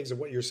lot of things of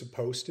what you're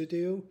supposed to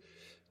do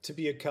to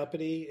be a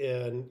company,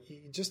 and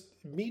just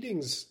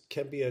meetings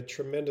can be a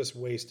tremendous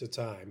waste of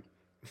time.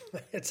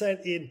 I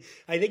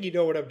think you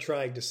know what I'm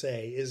trying to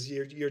say is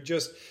you're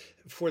just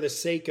for the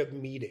sake of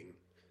meeting.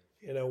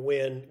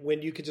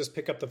 When you could just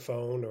pick up the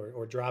phone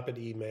or drop an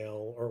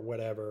email or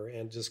whatever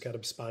and just kind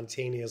of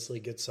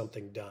spontaneously get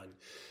something done.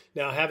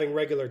 Now, having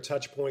regular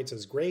touch points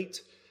is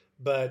great,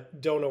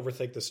 but don't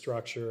overthink the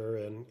structure,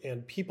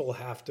 and people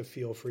have to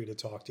feel free to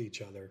talk to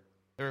each other.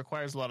 It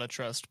requires a lot of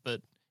trust,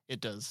 but it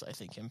does, I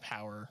think,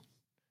 empower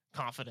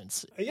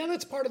confidence. Yeah,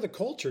 that's part of the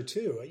culture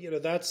too.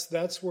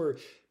 That's where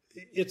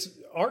it's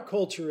our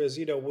culture is,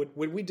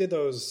 when we did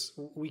those,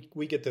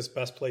 we get this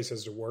best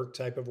places to work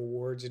type of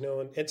awards,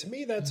 and to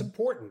me, that's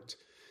important.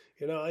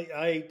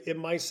 It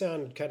might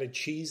sound kind of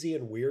cheesy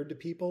and weird to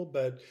people,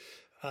 but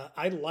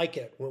I like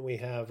it when we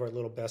have our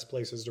little best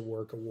places to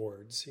work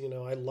awards.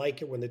 I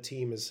like it when the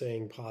team is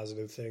saying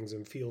positive things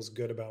and feels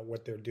good about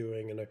what they're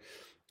doing. And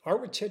our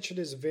retention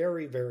is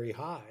very, very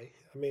high.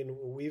 I mean,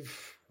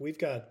 we've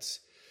got,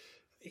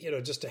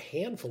 just a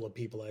handful of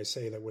people, I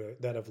say,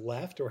 that have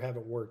left or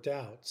haven't worked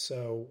out.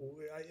 So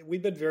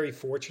we've been very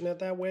fortunate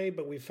that way,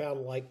 but we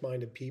found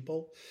like-minded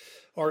people.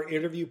 Our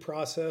interview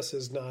process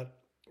is not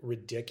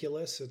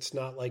ridiculous. It's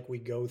not like we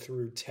go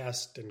through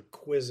tests and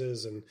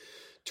quizzes and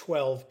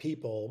 12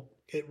 people.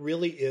 It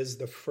really is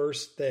the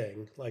first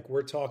thing, like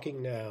we're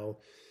talking now,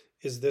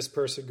 is this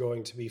person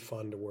going to be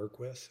fun to work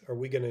with? Are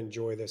we going to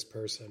enjoy this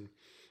person?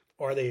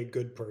 Are they a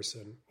good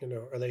person?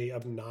 Are they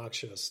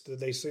obnoxious? Do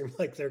they seem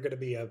like they're going to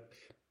be a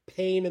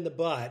pain in the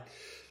butt?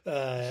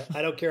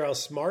 I don't care how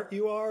smart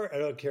you are. I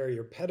don't care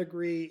your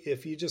pedigree.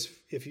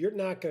 If you're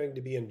not going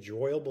to be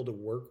enjoyable to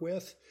work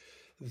with,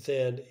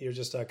 then you're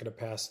just not going to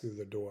pass through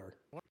the door.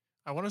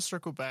 I want to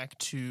circle back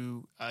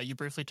to, you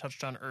briefly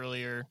touched on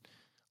earlier,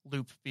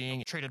 Loop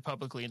being traded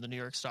publicly in the New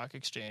York Stock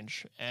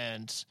Exchange.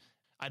 And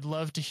I'd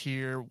love to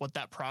hear what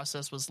that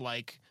process was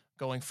like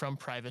going from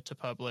private to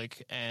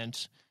public. And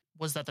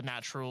was that the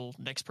natural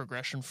next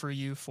progression for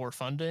you for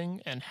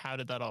funding? And how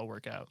did that all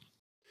work out?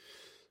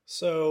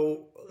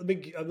 So I'm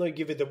going to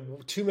give you the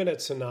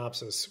 2-minute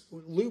synopsis.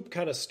 Loop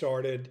kind of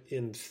started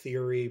in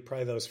theory,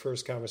 probably those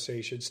first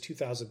conversations,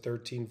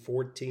 2013,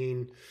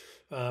 14.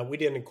 We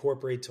didn't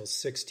incorporate till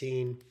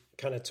 16.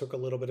 Kind of took a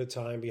little bit of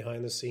time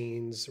behind the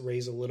scenes,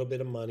 raise a little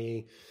bit of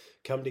money,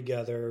 come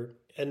together.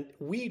 And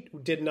we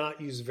did not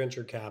use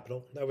venture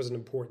capital. That was an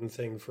important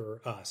thing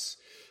for us.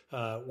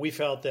 We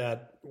felt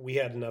that we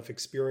had enough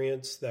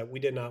experience that we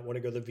did not want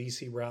to go the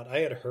VC route. I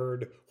had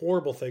heard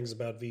horrible things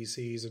about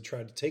VCs and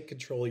tried to take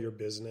control of your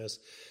business,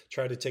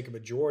 try to take a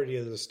majority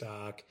of the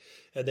stock,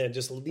 and then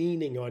just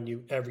leaning on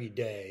you every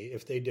day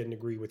if they didn't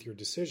agree with your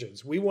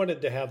decisions. We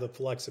wanted to have the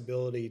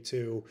flexibility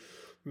to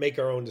make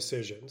our own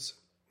decisions.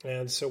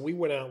 And so we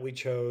went out, we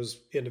chose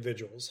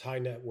individuals, high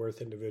net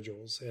worth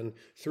individuals. And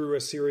through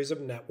a series of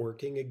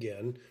networking,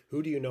 again,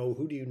 who do you know,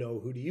 who do you know,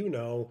 who do you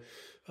know?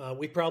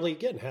 We probably,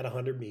 again, had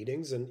 100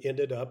 meetings and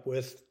ended up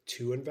with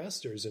 2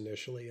 investors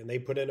initially. And they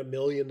put in $1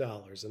 million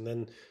and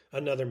then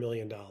another $1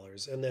 million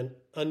and then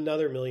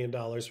another $1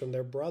 million from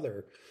their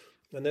brother.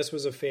 And this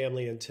was a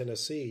family in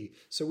Tennessee.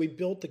 So we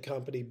built the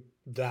company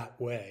that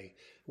way.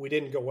 We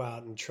didn't go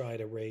out and try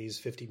to raise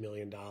 $50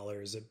 million.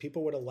 And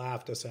people would have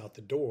laughed us out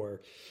the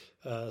door.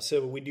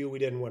 So we knew we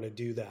didn't want to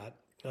do that.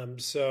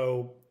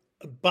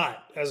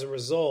 But as a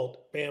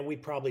result, man, we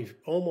probably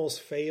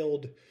almost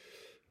failed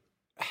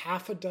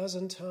half a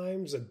dozen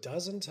times, a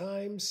dozen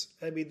times.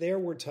 I mean, there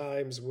were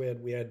times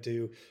when we had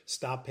to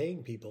stop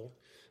paying people.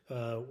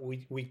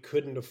 We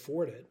couldn't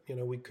afford it.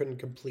 We couldn't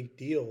complete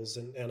deals.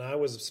 And I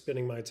was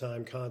spending my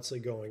time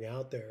constantly going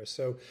out there.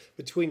 So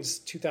between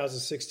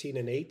 2016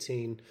 and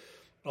 18,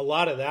 a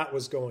lot of that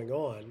was going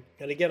on.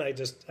 And again,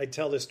 I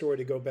tell this story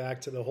to go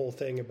back to the whole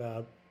thing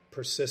about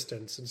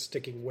persistence and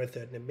sticking with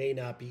it. And it may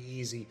not be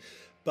easy,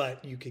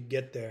 but you could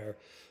get there.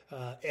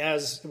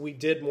 As we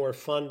did more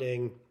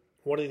funding,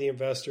 one of the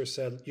investors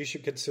said, you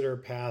should consider a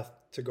path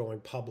to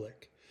going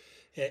public.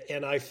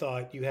 And I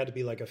thought you had to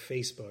be like a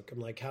Facebook. I'm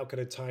like, how could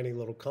a tiny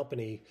little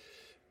company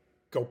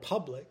go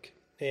public?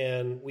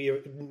 And we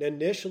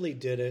initially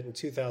did it in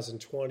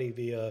 2020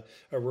 via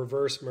a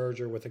reverse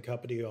merger with a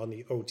company on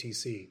the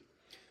OTC.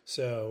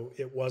 So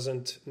it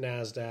wasn't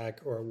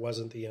NASDAQ or it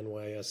wasn't the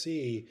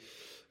NYSE.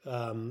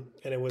 And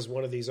it was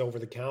one of these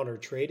over-the-counter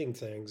trading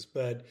things.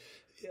 But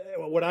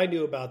what I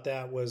knew about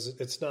that was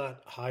it's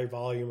not high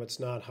volume, it's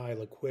not high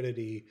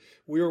liquidity.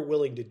 We were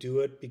willing to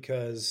do it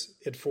because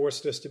it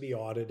forced us to be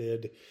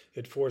audited.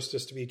 It forced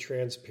us to be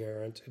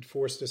transparent. It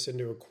forced us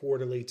into a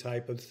quarterly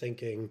type of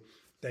thinking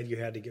that you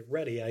had to get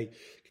ready.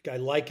 I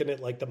liken it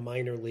like the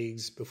minor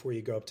leagues before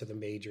you go up to the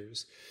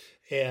majors.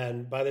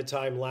 And by the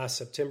time last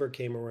September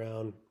came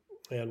around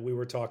and we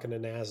were talking to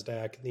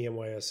NASDAQ and the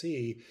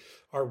NYSE,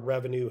 our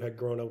revenue had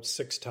grown up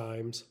 6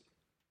 times.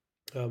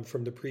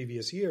 From the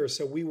previous year.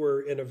 So we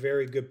were in a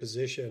very good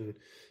position,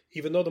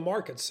 even though the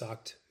market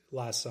sucked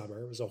last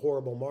summer. It was a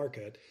horrible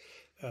market.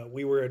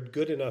 We were in a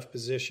good enough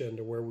position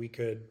to where we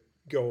could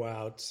go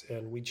out,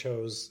 and we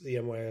chose the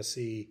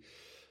NYSE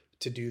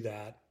to do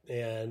that.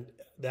 And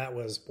that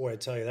was, boy, I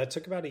tell you, that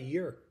took about a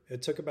year.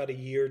 It took about a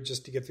year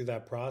just to get through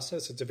that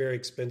process. It's a very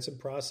expensive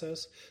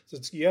process. So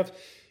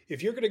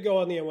if you're going to go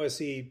on the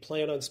NYSE,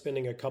 plan on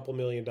spending a couple $1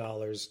 million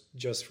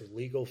just for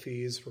legal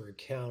fees, for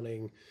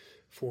accounting,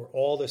 for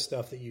all the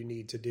stuff that you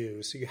need to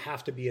do. So you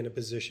have to be in a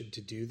position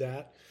to do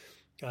that.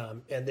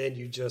 And then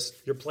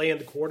you're playing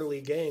the quarterly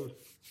game.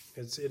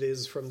 It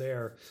is from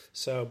there.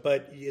 So,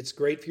 but it's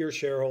great for your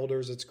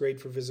shareholders. It's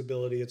great for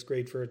visibility. It's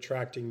great for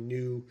attracting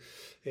new.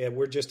 And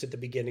we're just at the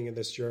beginning of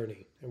this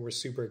journey. And we're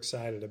super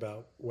excited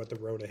about what the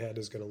road ahead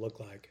is going to look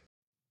like.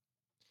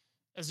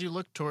 As you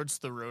look towards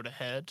the road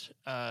ahead,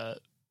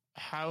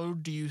 how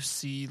do you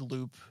see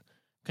Loop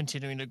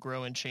continuing to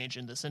grow and change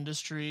in this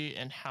industry?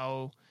 And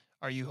how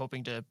are you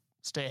hoping to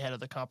stay ahead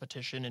of the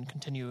competition and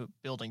continue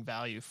building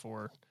value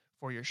for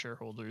your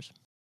shareholders?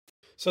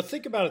 So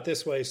think about it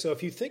this way. So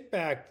if you think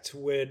back to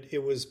when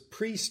it was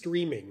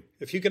pre-streaming,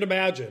 if you can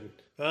imagine,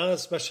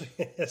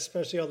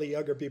 especially all the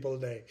younger people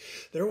today,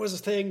 there was a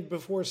thing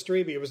before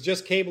streaming. It was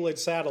just cable and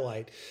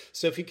satellite.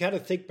 So if you kind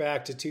of think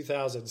back to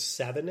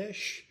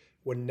 2007-ish,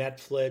 when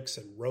Netflix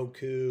and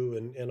Roku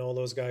and all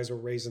those guys were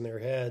raising their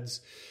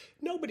heads,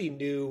 nobody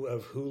knew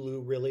of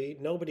Hulu really.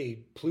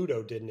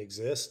 Pluto didn't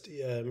exist.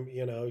 All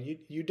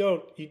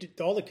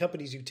the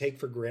companies you take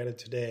for granted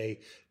today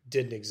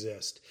didn't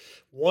exist.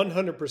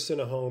 100%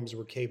 of homes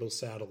were cable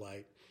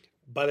satellite.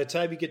 By the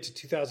time you get to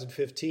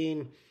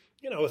 2015,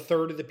 a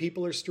third of the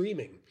people are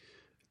streaming.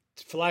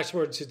 Flash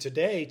forward to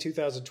today,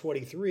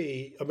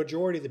 2023, a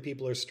majority of the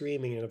people are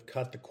streaming and have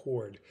cut the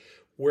cord.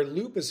 Where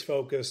Loop is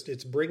focused,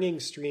 it's bringing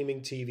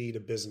streaming TV to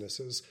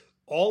businesses.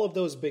 All of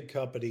those big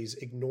companies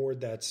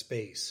ignored that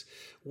space.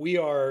 We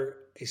are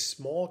a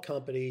small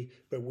company,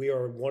 but we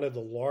are one of the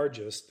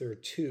largest. There are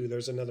two.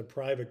 There's another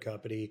private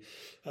company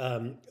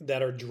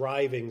that are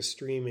driving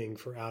streaming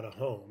for out of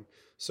home.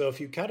 So if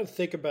you kind of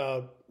think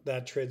about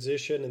that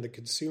transition in the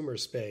consumer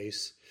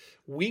space,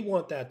 we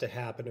want that to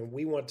happen, and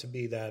we want to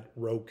be that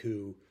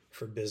Roku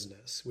for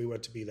business. We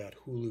want to be that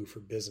Hulu for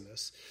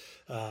business.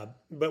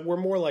 But we're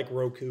more like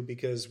Roku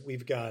because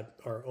we've got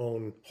our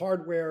own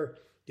hardware.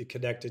 You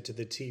connected to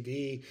the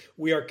TV.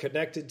 We are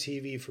connected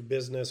TV for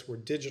business. We're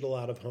digital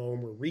out of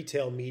home. We're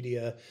retail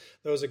media.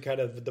 Those are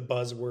kind of the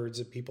buzzwords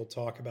that people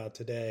talk about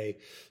today.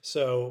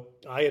 So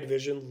I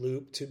envision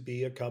Loop to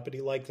be a company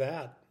like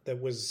that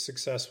was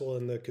successful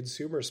in the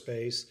consumer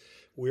space.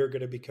 We're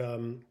going to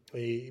become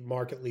a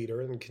market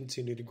leader and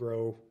continue to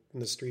grow in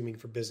the streaming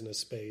for business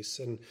space.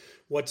 And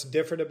what's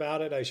different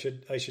about it, I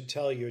should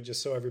tell you,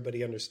 just so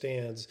everybody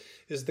understands,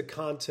 is the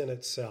content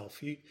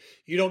itself.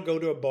 You don't go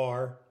to a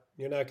bar.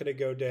 You're not going to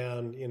go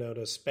down,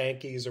 to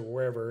Spanky's or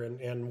wherever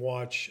and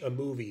watch a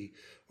movie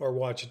or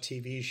watch a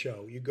TV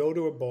show. You go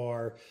to a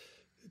bar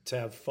to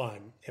have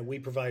fun, and we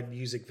provide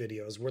music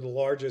videos. We're the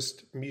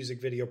largest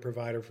music video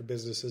provider for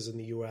businesses in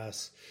the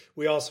U.S.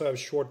 We also have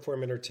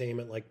short-form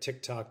entertainment like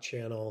TikTok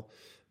channel,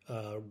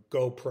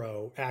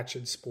 GoPro,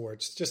 action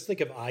sports. Just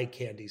think of eye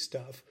candy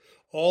stuff.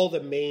 All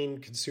the main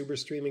consumer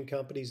streaming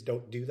companies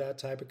don't do that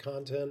type of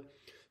content.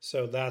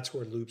 So that's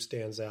where Loop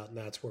stands out, and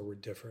that's where we're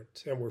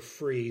different. And we're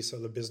free, so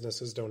the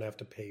businesses don't have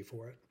to pay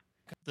for it.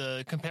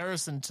 The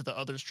comparison to the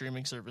other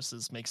streaming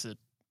services makes it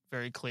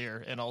very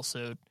clear, and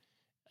also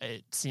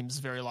it seems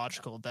very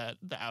logical that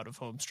the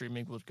out-of-home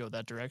streaming would go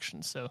that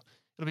direction. So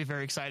it'll be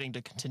very exciting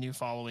to continue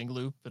following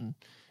Loop and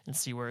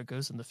see where it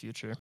goes in the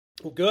future.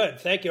 Well, good.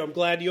 Thank you. I'm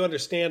glad you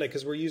understand it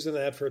because we're using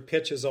that for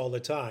pitches all the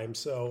time.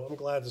 So I'm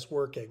glad it's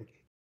working.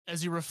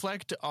 As you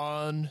reflect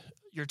on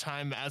your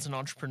time as an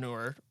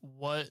entrepreneur,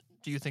 what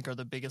do you think are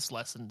the biggest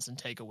lessons and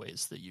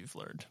takeaways that you've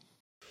learned?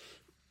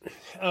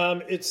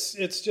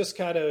 It's just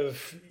kind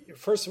of,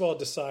 first of all,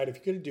 decide if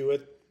you're going to do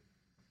it,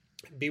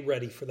 be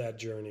ready for that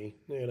journey,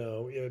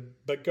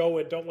 but go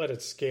and don't let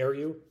it scare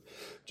you.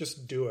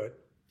 Just do it.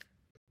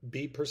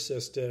 Be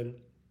persistent.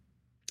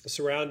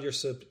 Surround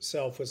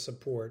yourself with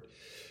support.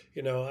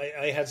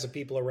 I had some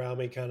people around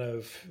me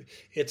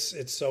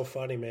it's so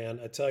funny, man.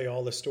 I tell you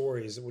all the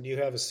stories. When you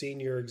have a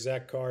senior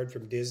exec card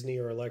from Disney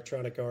or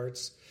Electronic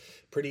Arts,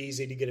 pretty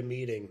easy to get a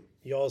meeting.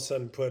 You all of a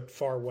sudden put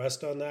Far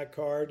West on that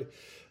card,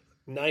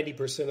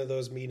 90% of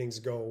those meetings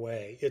go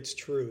away. It's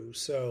true.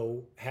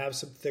 So have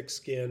some thick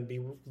skin,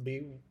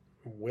 be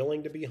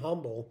willing to be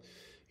humble,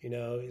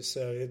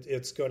 so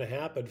it's going to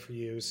happen for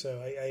you.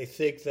 So I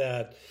think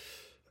that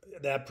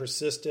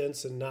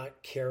persistence and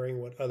not caring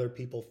what other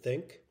people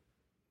think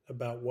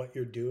about what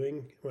you're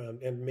doing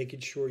and making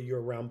sure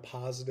you're around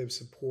positive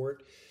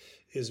support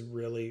is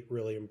really,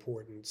 really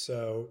important.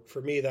 So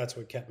for me, that's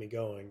what kept me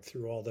going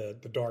through all the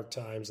dark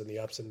times and the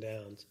ups and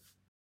downs.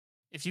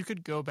 If you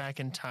could go back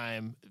in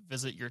time,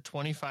 visit your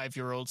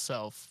 25-year-old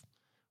self,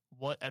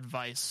 what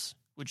advice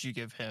would you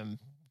give him?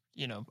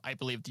 I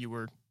believe you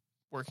were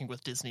working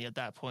with Disney at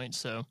that point.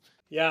 So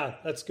yeah,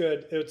 that's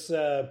good. It's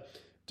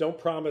don't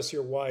promise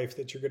your wife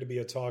that you're going to be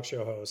a talk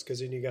show host, because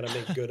then you got to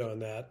make good on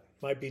that.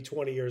 Might be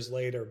 20 years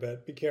later,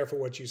 but be careful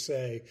what you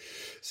say.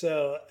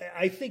 So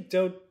I think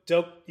don't,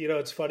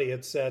 it's funny.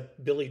 It's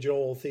that Billy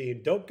Joel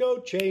theme. Don't go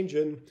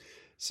changing.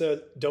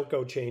 So don't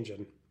go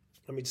changing.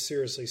 I mean,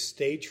 seriously,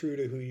 stay true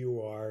to who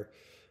you are.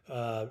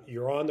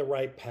 You're on the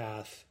right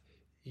path.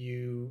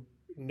 You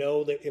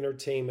know that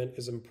entertainment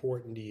is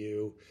important to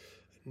you.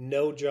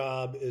 No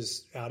job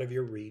is out of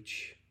your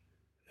reach.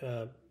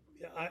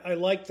 I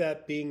like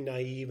that, being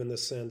naive in the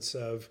sense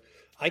of,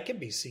 I can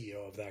be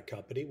CEO of that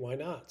company. Why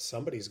not?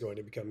 Somebody's going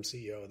to become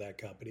CEO of that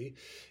company.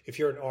 If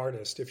you're an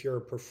artist, if you're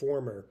a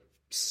performer,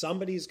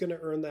 somebody's going to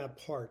earn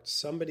that part.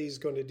 Somebody's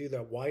going to do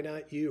that. Why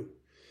not you?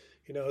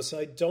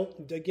 So don't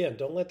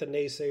let the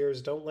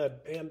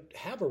naysayers,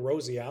 have a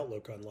rosy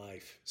outlook on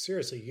life.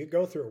 Seriously, you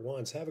go through it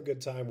once, have a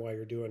good time while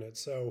you're doing it.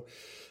 So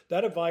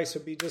that advice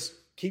would be just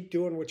keep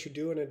doing what you're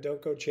doing and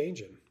don't go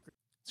changing.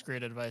 It's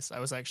great advice. I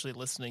was actually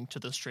listening to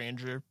The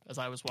Stranger as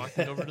I was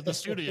walking over to the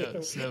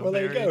studio. So well,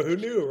 there you go. Who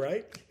knew,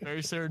 right?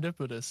 Very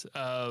serendipitous.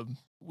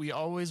 We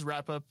always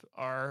wrap up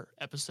our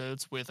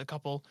episodes with a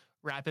couple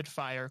rapid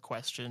fire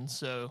questions.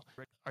 So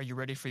are you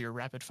ready for your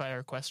rapid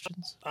fire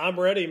questions? I'm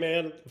ready,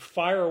 man.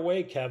 Fire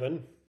away,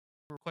 Kevin.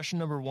 Question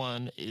number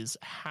one is,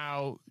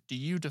 how do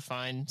you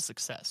define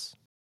success?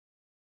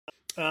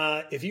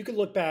 If you could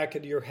look back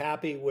and you're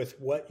happy with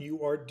what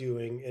you are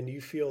doing and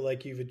you feel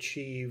like you've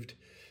achieved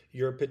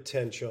your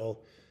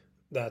potential,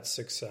 that's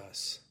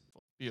success.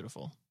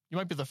 Beautiful. You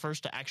might be the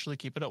first to actually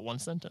keep it at one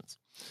sentence.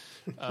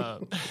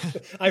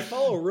 I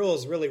follow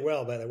rules really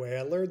well, by the way.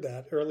 I learned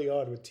that early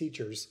on with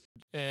teachers.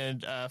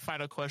 And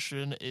final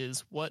question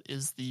is, what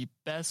is the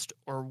best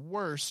or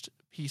worst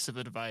piece of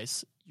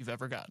advice you've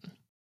ever gotten?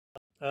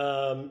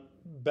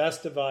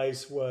 Best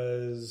advice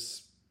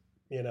was,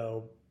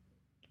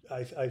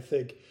 I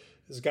think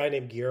this guy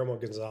named Guillermo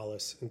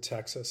Gonzalez in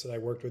Texas that I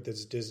worked with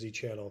his Disney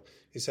Channel.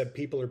 He said,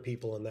 people are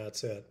people and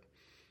that's it.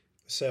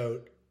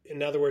 So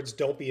in other words,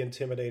 don't be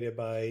intimidated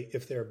by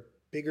if they're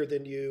bigger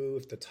than you,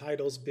 if the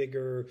title's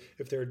bigger,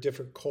 if they're a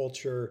different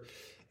culture.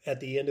 At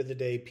the end of the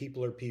day,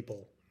 people are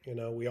people.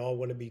 We all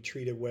want to be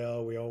treated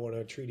well. We all want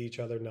to treat each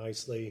other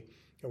nicely,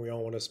 and we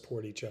all want to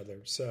support each other.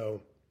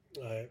 So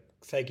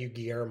thank you,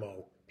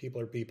 Guillermo.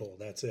 People are people.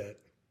 That's it.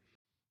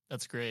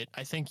 That's great.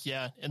 I think,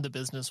 in the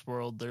business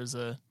world, there's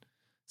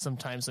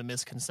sometimes a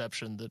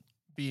misconception that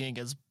being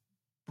as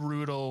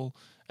brutal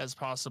as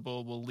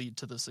possible will lead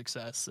to the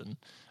success. And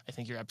I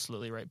think you're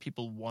absolutely right.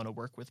 People want to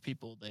work with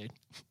people they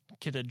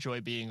can enjoy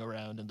being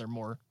around, and they're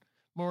more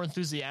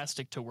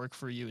enthusiastic to work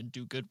for you and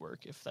do good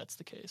work if that's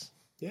the case.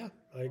 Yeah,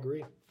 I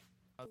agree.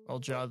 Well,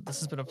 John, this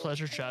has been a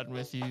pleasure chatting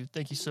with you.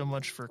 Thank you so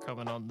much for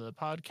coming on the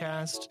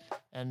podcast,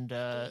 and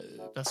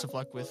best of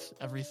luck with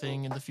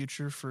everything in the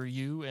future for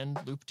you and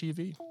Loop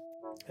TV.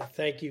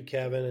 Thank you,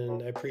 Kevin,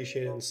 and I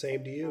appreciate it, and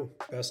same to you.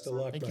 Best of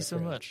luck. Thank you so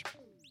much.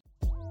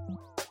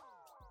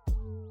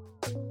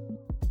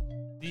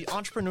 The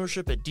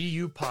Entrepreneurship at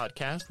DU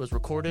podcast was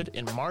recorded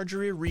in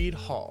Marjorie Reed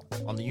Hall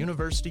on the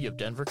University of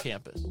Denver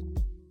campus.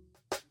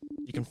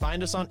 You can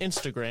find us on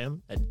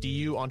Instagram at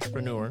DU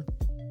Entrepreneur,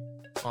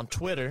 on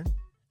Twitter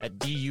at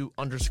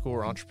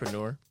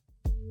DU_Entrepreneur,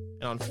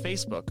 and on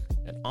Facebook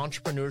at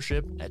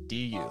Entrepreneurship at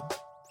DU.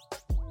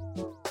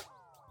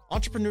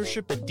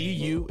 Entrepreneurship at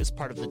DU is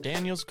part of the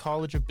Daniels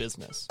College of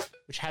Business,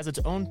 which has its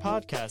own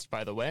podcast,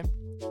 by the way.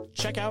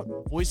 Check out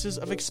Voices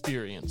of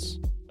Experience,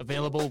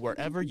 available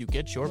wherever you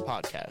get your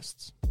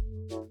podcasts.